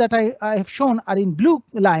curve that I have shown are in blue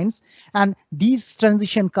lines, and this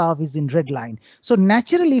transition curve is in red line. So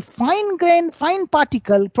naturally, fine grain, fine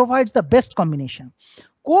particle provides the best combination.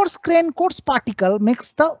 Coarse grain, coarse particle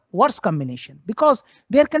makes the worst combination, because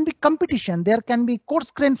there can be competition. There can be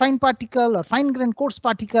coarse grain, fine particle, or fine grain, coarse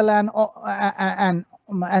particle,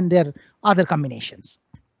 and their other combinations.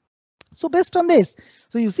 So based on this,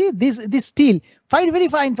 so you see this steel, very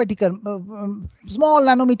fine particle, small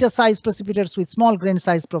nanometer size precipitates with small grain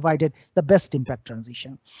size provided the best impact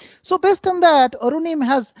transition. So based on that, Arunim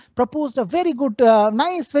has proposed a very good,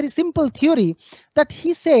 nice, very simple theory that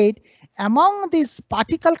he said among this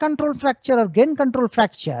particle control fracture or grain control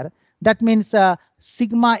fracture, that means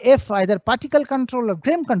sigma F, either particle control or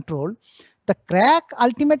grain control, the crack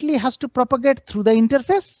ultimately has to propagate through the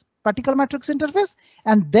interface, particle matrix interface,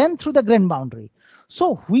 and then through the grain boundary.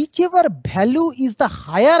 So whichever value is the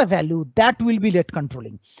higher value, that will be let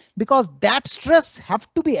controlling, because that stress have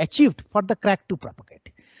to be achieved for the crack to propagate.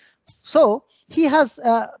 So he has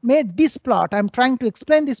made this plot. I'm trying to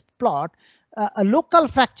explain this plot, a local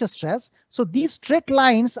fracture stress. So these straight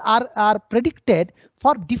lines are predicted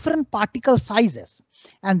for different particle sizes.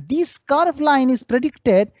 And this curved line is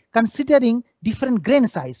predicted considering different grain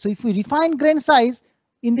size. So if we refine grain size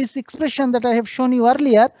in this expression that I have shown you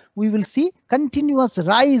earlier, we will see continuous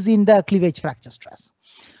rise in the cleavage fracture stress.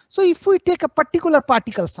 So if we take a particular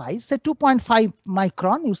particle size, say 2.5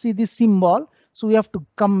 micron, you see this symbol. So we have to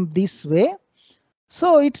come this way.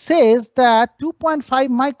 So it says that 2.5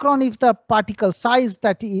 micron is the particle size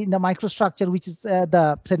that in the microstructure, which is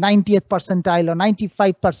the say 90th percentile or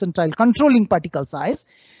 95th percentile controlling particle size.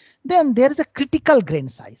 Then there is a critical grain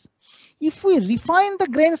size. If we refine the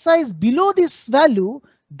grain size below this value,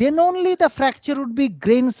 then only the fracture would be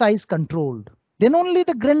grain size controlled. Then only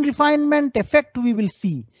the grain refinement effect we will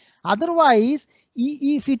see. Otherwise,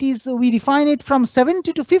 if it is we refine it from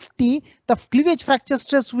 70 to 50, the cleavage fracture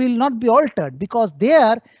stress will not be altered, because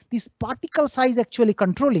there this particle size actually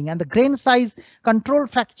controlling, and the grain size control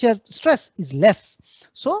fracture stress is less.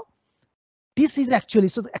 So this is actually,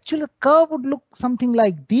 so the actual curve would look something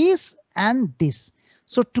like this and this.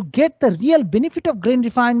 So to get the real benefit of grain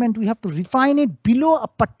refinement, we have to refine it below a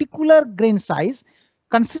particular grain size,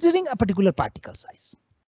 considering a particular particle size.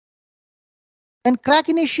 When crack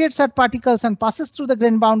initiates at particles and passes through the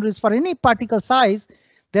grain boundaries for any particle size,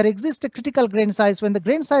 there exists a critical grain size. When the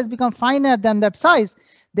grain size becomes finer than that size,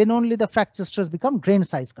 then only the fracture stress become grain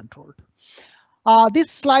size controlled.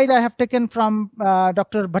 This slide I have taken from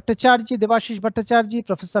Dr. Bhattacharjee, Debashish Bhattacharjee,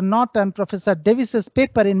 Professor Knott and Professor Davis's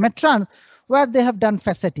paper in Metrans, where they have done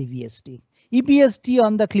facet EBST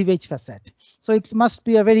on the cleavage facet. So it must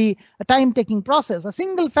be a very time-taking process. A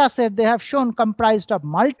single facet they have shown comprised of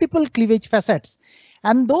multiple cleavage facets,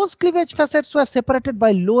 and those cleavage facets were separated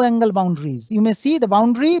by low angle boundaries. You may see the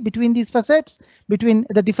boundary between these facets, between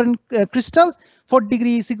the different crystals, 4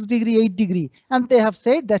 degree, 6 degree, 8 degree, and they have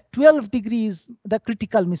said that 12 degrees the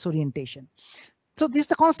critical misorientation. So this is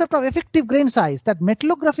the concept of effective grain size, that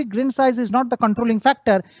metallographic grain size is not the controlling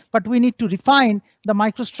factor, but we need to refine the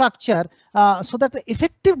microstructure so that the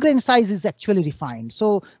effective grain size is actually refined.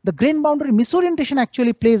 So the grain boundary misorientation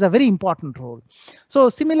actually plays a very important role. So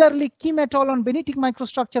similarly, Kim et al. On benitic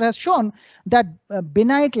microstructure has shown that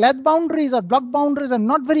benite lath boundaries or block boundaries are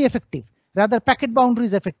not very effective. Rather, packet boundary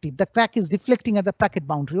is effective. The crack is deflecting at the packet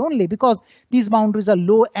boundary only because these boundaries are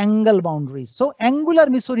low angle boundaries. So angular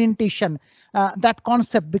misorientation, that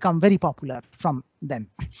concept become very popular from then.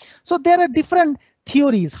 So there are different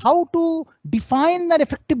theories how to define that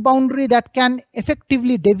effective boundary that can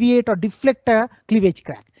effectively deviate or deflect a cleavage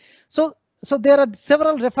crack. So there are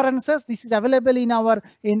several references. This is available in our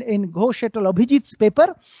in Ghosh et al. Abhijit's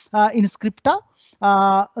paper in Scripta.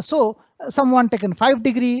 So someone taken 5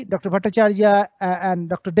 degree, Dr. Bhattacharya and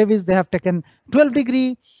Dr. Davis, they have taken 12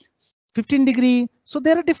 degree, 15 degree. So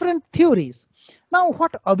there are different theories. Now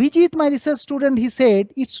what Abhijit, my research student, he said,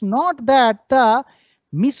 it's not that the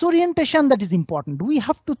misorientation that is important. We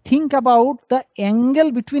have to think about the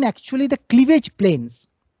angle between actually the cleavage planes.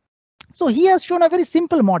 So he has shown a very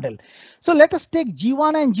simple model. So let us take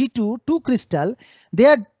G1 and G2, two crystal.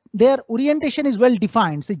 Their orientation is well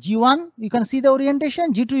defined. So G1, you can see the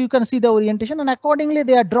orientation, G2, you can see the orientation, and accordingly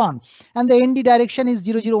they are drawn. And the ND direction is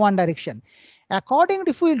 001 direction. According,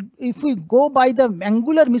 if we go by the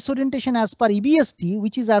angular misorientation as per EBST,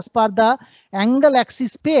 which is as per the angle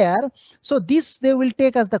axis pair, so this they will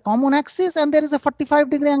take as the common axis, and there is a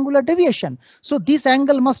 45-degree angular deviation. So this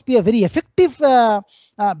angle must be a very effective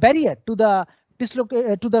barrier to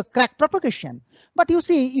the crack propagation. But you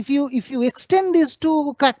see, if you extend these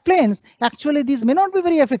two crack planes, actually these may not be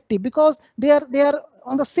very effective because they are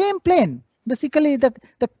on the same plane. Basically, the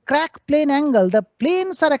crack plane angle, the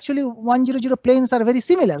planes are actually 100 planes are very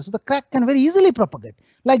similar. So the crack can very easily propagate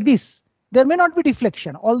like this. There may not be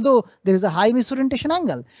deflection, although there is a high misorientation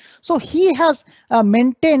angle. So he has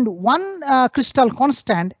maintained one crystal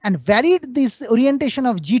constant and varied this orientation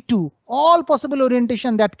of G2, all possible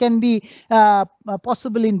orientation that can be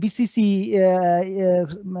possible in BCC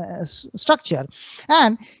structure.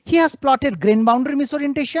 And he has plotted grain boundary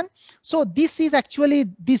misorientation. So this is actually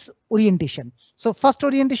this orientation. So first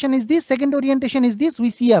orientation is this, second orientation is this. We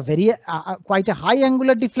see a very quite a high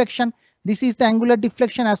angular deflection. This is the angular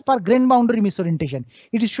deflection as per grain boundary misorientation.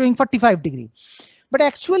 It is showing 45 degree. But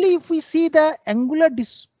actually, if we see the angular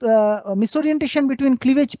misorientation between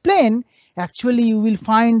cleavage plane, actually you will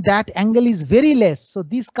find that angle is very less. So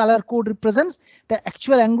this color code represents the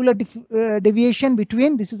actual angular deviation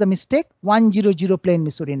between, this is the mistake, 100 plane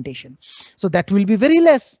misorientation. So that will be very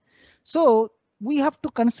less. So we have to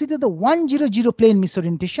consider the 100 plane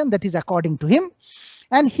misorientation, that is according to him.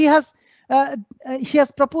 And he has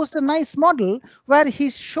proposed a nice model where he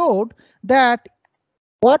showed that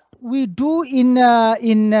what we do in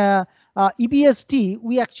EBST,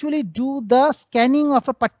 we actually do the scanning of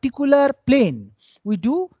a particular plane. We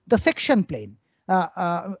do the section plane.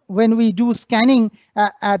 When we do scanning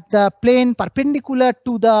at the plane perpendicular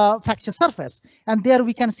to the fracture surface, and there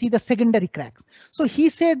we can see the secondary cracks. So he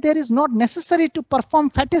said there is not necessary to perform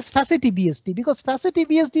facet EBST, because facet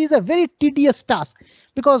EBST is a very tedious task,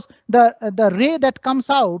 because the ray that comes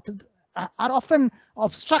out are often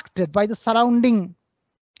obstructed by the surrounding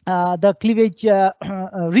the cleavage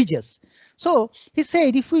ridges. So he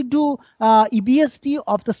said if we do EBST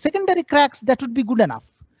of the secondary cracks, that would be good enough.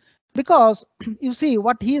 Because you see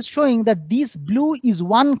what he is showing, that this blue is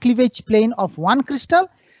one cleavage plane of one crystal.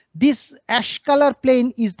 This ash color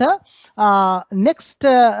plane is the next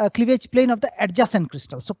cleavage plane of the adjacent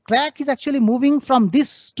crystal. So crack is actually moving from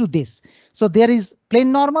this to this. So there is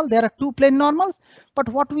plane normal, there are two plane normals, but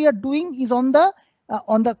what we are doing is on the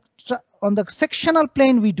sectional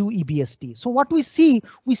plane we do EBST. So what we see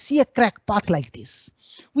a crack path like this.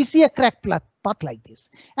 We see a crack path like this.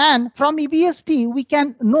 And from EBST, we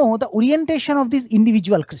can know the orientation of these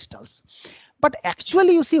individual crystals. But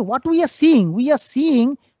actually, you see what we are seeing. We are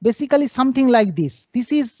seeing basically something like this.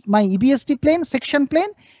 This is my EBST plane, section plane,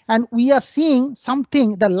 and we are seeing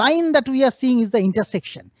something. The line that we are seeing is the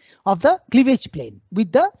intersection of the cleavage plane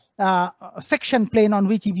with the section plane on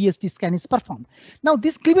which EBST scan is performed. Now,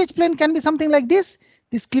 this cleavage plane can be something like this.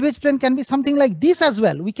 This cleavage plane can be something like this as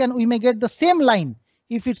well. We may get the same line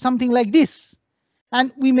if it's something like this,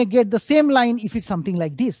 and we may get the same line if it's something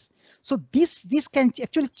like this. So this can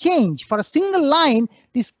actually change. For a single line,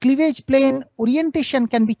 this cleavage plane orientation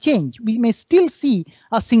can be changed. We may still see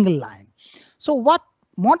a single line. So what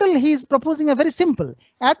model he is proposing are very simple.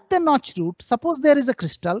 At the notch root, suppose there is a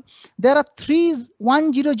crystal, there are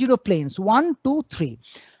 100 planes, 1, 2, 3.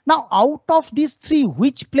 Now out of these three,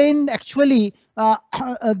 which plane actually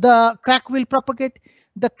the crack will propagate?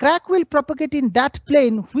 The crack will propagate in that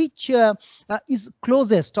plane which is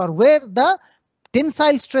closest, or where the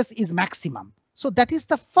tensile stress is maximum. So that is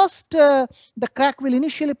the first, the crack will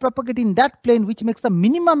initially propagate in that plane which makes the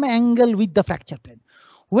minimum angle with the fracture plane.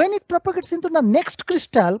 When it propagates into the next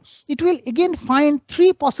crystal, it will again find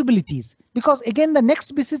three possibilities, because again the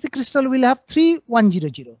next BCC crystal will have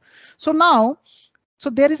 100. So now, so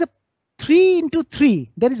there is a 3 into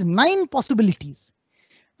 3, there is 9 possibilities.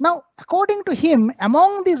 Now, according to him,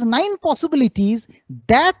 among these 9 possibilities,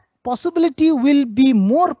 that possibility will be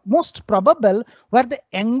most probable where the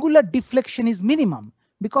angular deflection is minimum,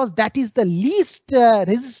 because that is the least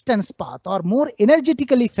resistance path or more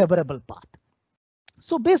energetically favorable path.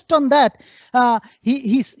 So based on that,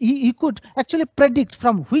 he could actually predict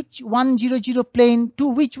from which 100 plane to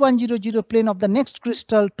which 100 plane of the next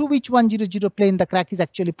crystal to which 100 plane the crack is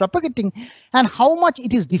actually propagating and how much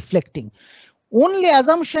it is deflecting. Only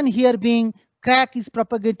assumption here being crack is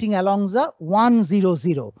propagating along the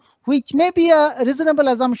 100, which may be a reasonable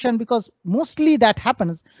assumption because mostly that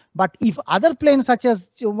happens. But if other planes such as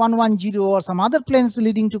 110 or some other planes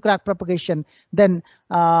leading to crack propagation, then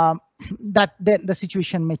then the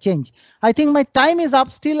situation may change. I think my time is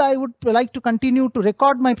up. Still, I would like to continue to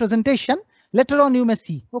record my presentation. Later on, you may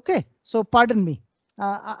see. OK, so pardon me.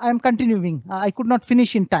 I am continuing. I could not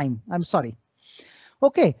finish in time. I'm sorry.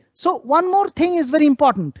 OK, so one more thing is very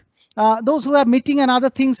important. Those who are meeting and other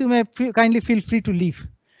things, you may kindly feel free to leave.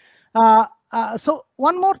 So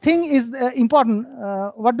one more thing is important.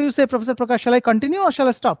 What do you say, Professor Prakash? Shall I continue or shall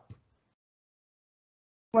I stop?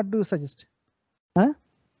 What do you suggest? Huh?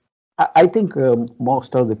 I think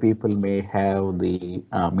most of the people may have the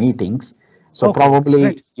meetings. So okay, probably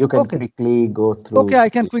right. You can quickly go through. OK, I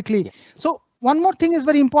can quickly. Yeah. So one more thing is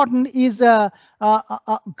very important is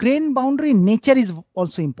grain boundary nature is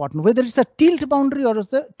also important, whether it's a tilt boundary or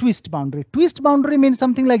the twist boundary. Twist boundary means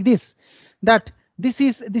something like this, that this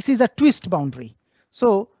is a twist boundary.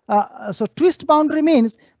 So so twist boundary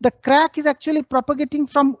means the crack is actually propagating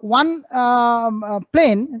from one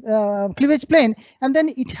plane, cleavage plane, and then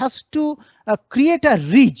it has to create a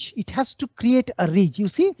ridge. It has to create a ridge. You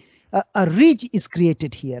see, a ridge is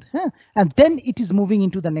created here, and then it is moving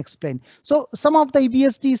into the next plane. So some of the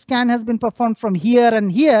EBST scan has been performed from here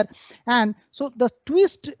and here, and so the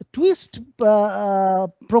twist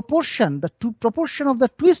proportion, proportion of the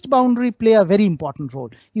twist boundary play a very important role.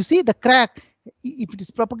 You see, the crack if it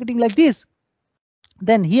is propagating like this,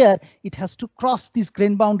 then here it has to cross this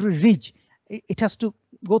grain boundary ridge. It has to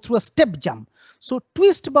go through a step jump. So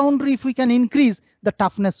twist boundary, if we can increase, the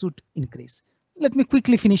toughness would increase. Let me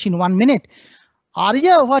quickly finish in 1 minute.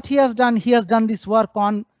 Arya, what he has done this work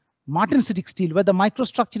on martensitic steel, where the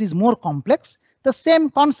microstructure is more complex. The same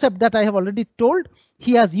concept that I have already told,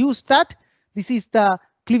 he has used that. This is the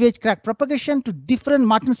cleavage crack propagation to different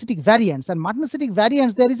martensitic variants. And martensitic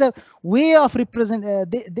variants, there is a way of represent,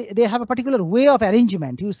 they have a particular way of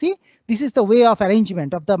arrangement. You see, this is the way of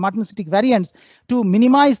arrangement of the martensitic variants to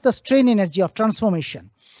minimize the strain energy of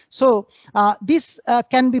transformation. So this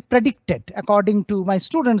can be predicted according to my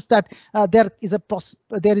students, that there is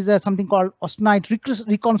a something called austenite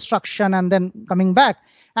reconstruction and then coming back,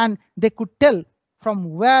 and they could tell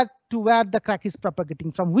from where to where the crack is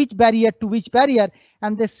propagating, from which barrier to which barrier,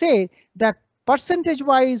 and they say that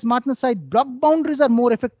percentage-wise martensite block boundaries are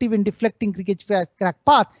more effective in deflecting cleavage crack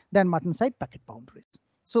path than martensite packet boundaries.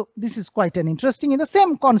 So this is quite an interesting, in the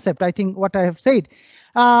same concept, I think, what I have said.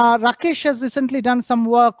 Rakesh has recently done some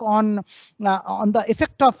work on the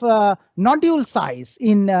effect of nodule size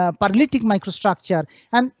in paralytic microstructure,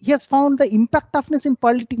 and he has found the impact toughness in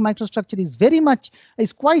paralytic microstructure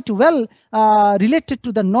is quite well related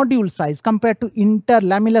to the nodule size compared to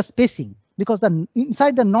interlamellar spacing, because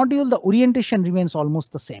inside the nodule the orientation remains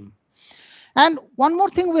almost the same. And one more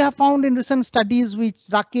thing we have found in recent studies with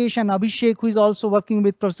Rakesh and Abhishek, who is also working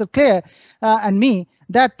with Professor Claire and me,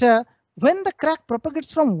 that when the crack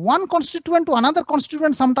propagates from one constituent to another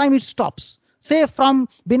constituent, sometimes it stops. Say from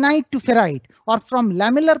benite to ferrite, or from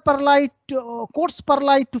lamellar perlite to coarse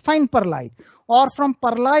perlite to fine perlite, or from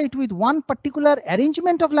perlite with one particular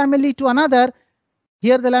arrangement of lamellae to another.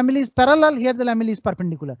 Here the lamellae is parallel, here the lamellae is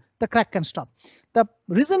perpendicular. The crack can stop. The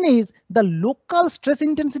reason is the local stress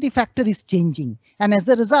intensity factor is changing, and as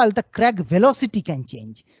a result, the crack velocity can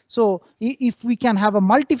change. So if we can have a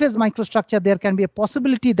multi-phase microstructure, there can be a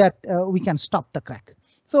possibility that we can stop the crack.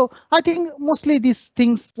 So I think mostly these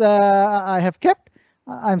things I have kept.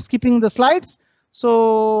 I'm skipping the slides.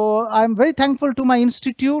 So I'm very thankful to my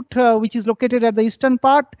institute, which is located at the eastern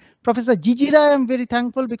part. Professor Jijira, I'm very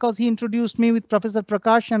thankful because he introduced me with Professor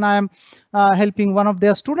Prakash, and I am helping one of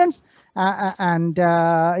their students.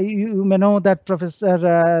 You may know that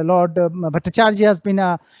Professor Lord Bhattacharya has been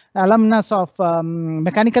an alumnus of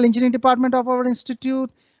Mechanical Engineering Department of our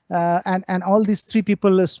institute. And all these three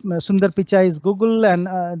people, Sundar Pichai is Google, and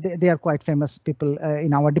they are quite famous people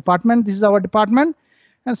in our department. This is our department,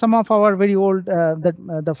 and some of our very old,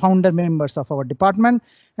 the founder members of our department.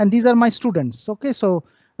 And these are my students. Okay, so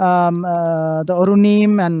the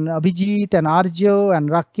Arunim and Abhijit and Arjo and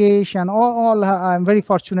Rakesh and all I'm very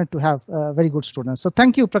fortunate to have very good students. So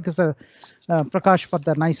thank you, Professor Prakash, for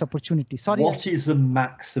the nice opportunity. Sorry. What is the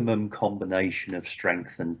maximum combination of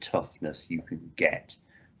strength and toughness you can get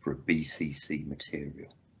for a BCC material?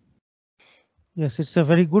 Yes, it's a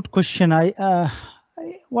very good question.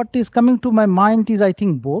 What is coming to my mind is, I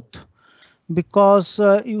think, both, because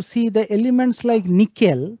you see the elements like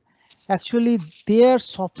nickel, actually their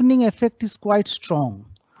softening effect is quite strong.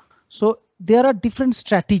 So there are different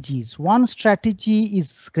strategies. One strategy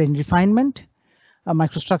is grain refinement,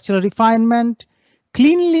 microstructural refinement.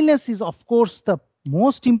 Cleanliness is, of course, the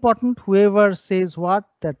most important. Whoever says what,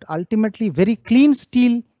 that ultimately very clean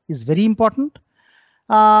steel is very important.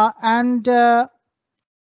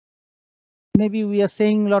 Maybe we are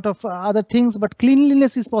saying a lot of other things, but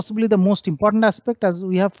cleanliness is possibly the most important aspect, as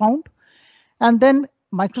we have found. And then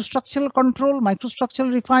microstructural control,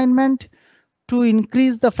 microstructural refinement to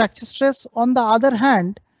increase the fracture stress. On the other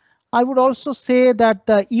hand, I would also say that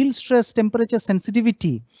the yield stress temperature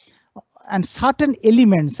sensitivity and certain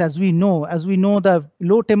elements, as we know the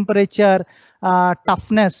low temperature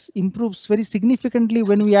toughness improves very significantly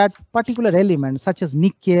when we add particular elements such as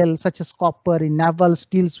nickel, such as copper in naval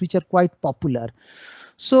steels, which are quite popular.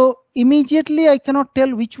 So immediately I cannot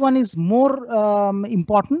tell which one is more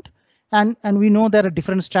important. And we know there are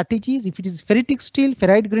different strategies. If it is ferritic steel,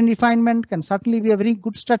 ferrite grain refinement can certainly be a very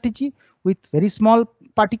good strategy with very small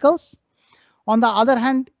particles. On the other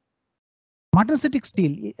hand, martensitic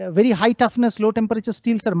steel, very high toughness, low temperature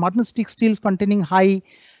steels are martensitic steels containing high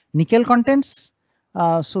nickel contents.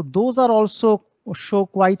 So those are also show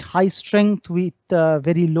quite high strength with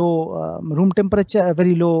very low room temperature,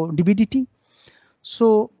 very low DBDT.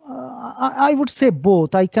 So I would say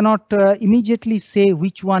both. I cannot immediately say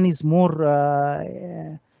which one is more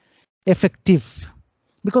effective,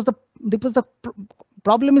 because the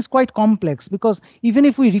problem is quite complex, because even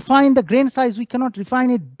if we refine the grain size, we cannot refine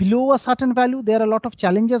it below a certain value. There are a lot of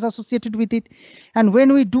challenges associated with it. And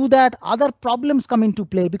when we do that, other problems come into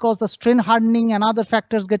play, because the strain hardening and other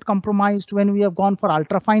factors get compromised when we have gone for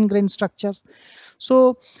ultra fine grain structures.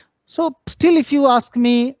 So still, if you ask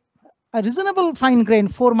me, a reasonable fine grain,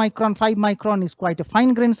 4 micron, 5 micron is quite a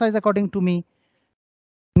fine grain size according to me.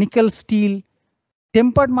 Nickel steel,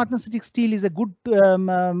 tempered martensitic steel is a good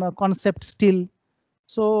concept still.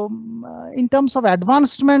 So in terms of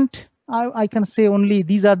advancement, I can say only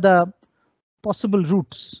these are the possible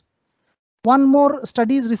routes. One more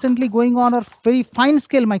study is recently going on of very fine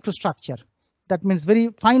scale microstructure. That means very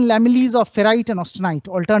fine lamellas of ferrite and austenite,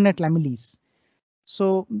 alternate lamellas.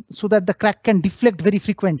 So that the crack can deflect very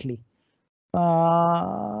frequently.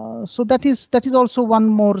 So that is also one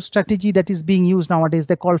more strategy that is being used nowadays.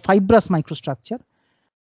 They call fibrous microstructure.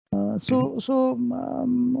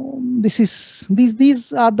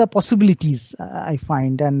 These are the possibilities I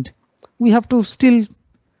find, and we have to still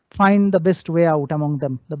find the best way out among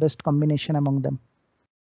them, the best combination among them.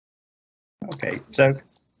 Okay, so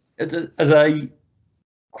as a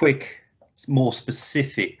quick, more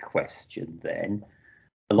specific question, then,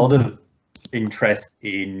 a lot of interest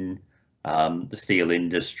in the steel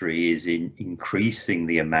industry is in increasing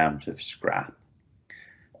the amount of scrap,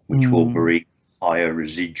 which will bring higher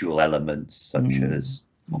residual elements such as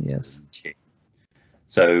tin.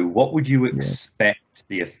 So what would you expect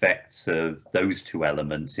the effects of those two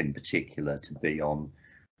elements in particular to be on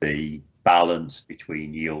the balance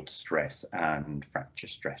between yield stress and fracture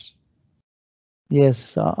stress?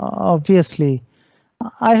 Yes, obviously.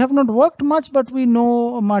 I have not worked much, but we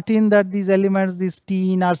know, Martin, that these elements, this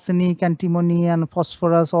tin, arsenic, antimony, and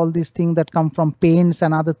phosphorus, all these things that come from paints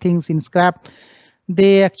and other things in scrap,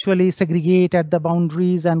 they actually segregate at the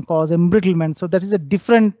boundaries and cause embrittlement. So that is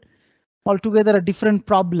altogether a different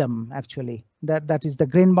problem, actually. That is the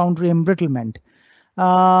grain boundary embrittlement.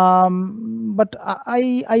 But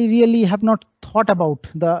I really have not thought about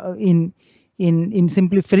in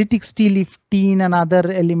simply ferritic steel, if tin and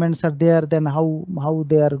other elements are there, then how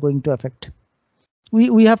they are going to affect.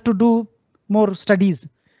 We have to do more studies,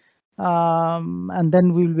 and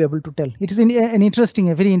then we will be able to tell. It is a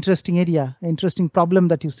very interesting area, interesting problem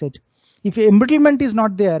that you said. If embrittlement is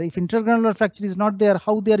not there, if intergranular fracture is not there,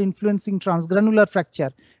 how they are influencing transgranular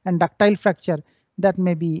fracture and ductile fracture, that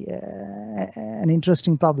may be an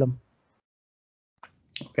interesting problem.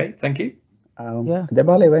 Okay, thank you.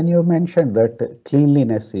 Debalay, when you mentioned that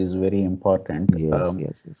cleanliness is very important,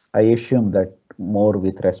 yes. I assume that more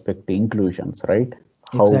with respect to inclusions, right?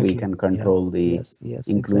 How we can control the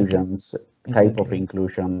inclusions, type of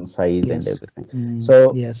inclusion, size, and everything.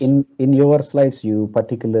 So in your slides, you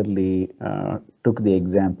particularly took the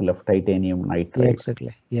example of titanium nitride.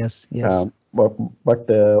 Exactly. Yes. But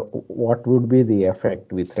what would be the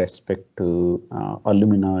effect with respect to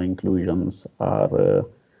alumina inclusions or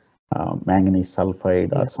manganese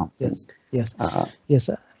sulphide or something? Yes.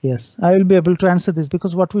 I will be able to answer this,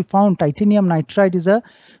 because what we found, titanium nitride is a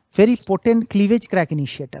very potent cleavage crack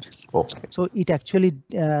initiator. Okay. So it actually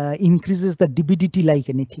increases the DBDT like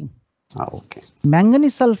anything. Okay.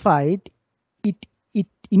 Manganese sulphide, it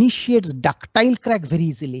initiates ductile crack very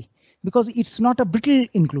easily, because it's not a brittle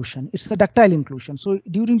inclusion, it's a ductile inclusion. So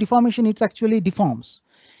during deformation, it actually deforms,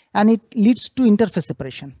 and it leads to interface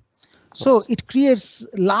separation. So it creates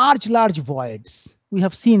large voids. We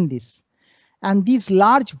have seen this. And these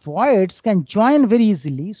large voids can join very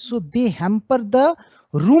easily, so they hamper the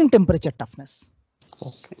room temperature toughness.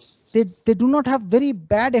 Okay. They do not have very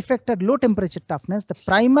bad effect at low temperature toughness. They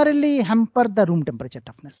primarily hamper the room temperature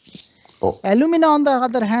toughness. Okay. Alumina, on the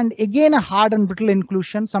other hand, again a hard and brittle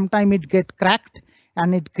inclusion. Sometimes it get cracked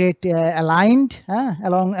and it get aligned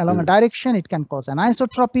along a direction. It can cause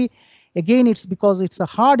anisotropy. Again, it's because it's a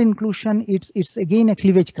hard inclusion. It's again a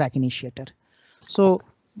cleavage crack initiator. So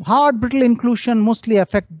hard brittle inclusion mostly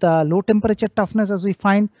affect the low temperature toughness, as we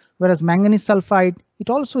find, whereas manganese sulphide, it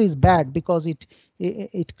also is bad because it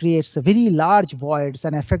creates a very large voids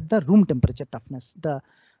and affect the room temperature toughness.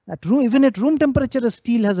 Even at room temperature, the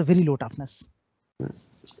steel has a very low toughness.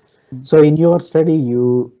 So in your study,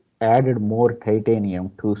 you added more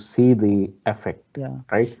titanium to see the effect,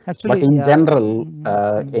 right? Actually, but in general,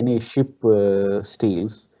 any ship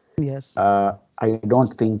steels, I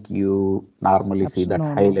don't think you normally see that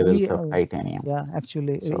high levels of titanium. Yeah,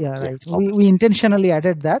 actually, right. Okay. We intentionally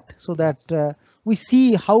added that so that we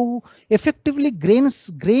see how effectively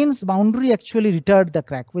grains boundary actually retard the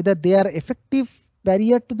crack, whether they are effective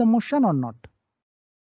barrier to the motion or not.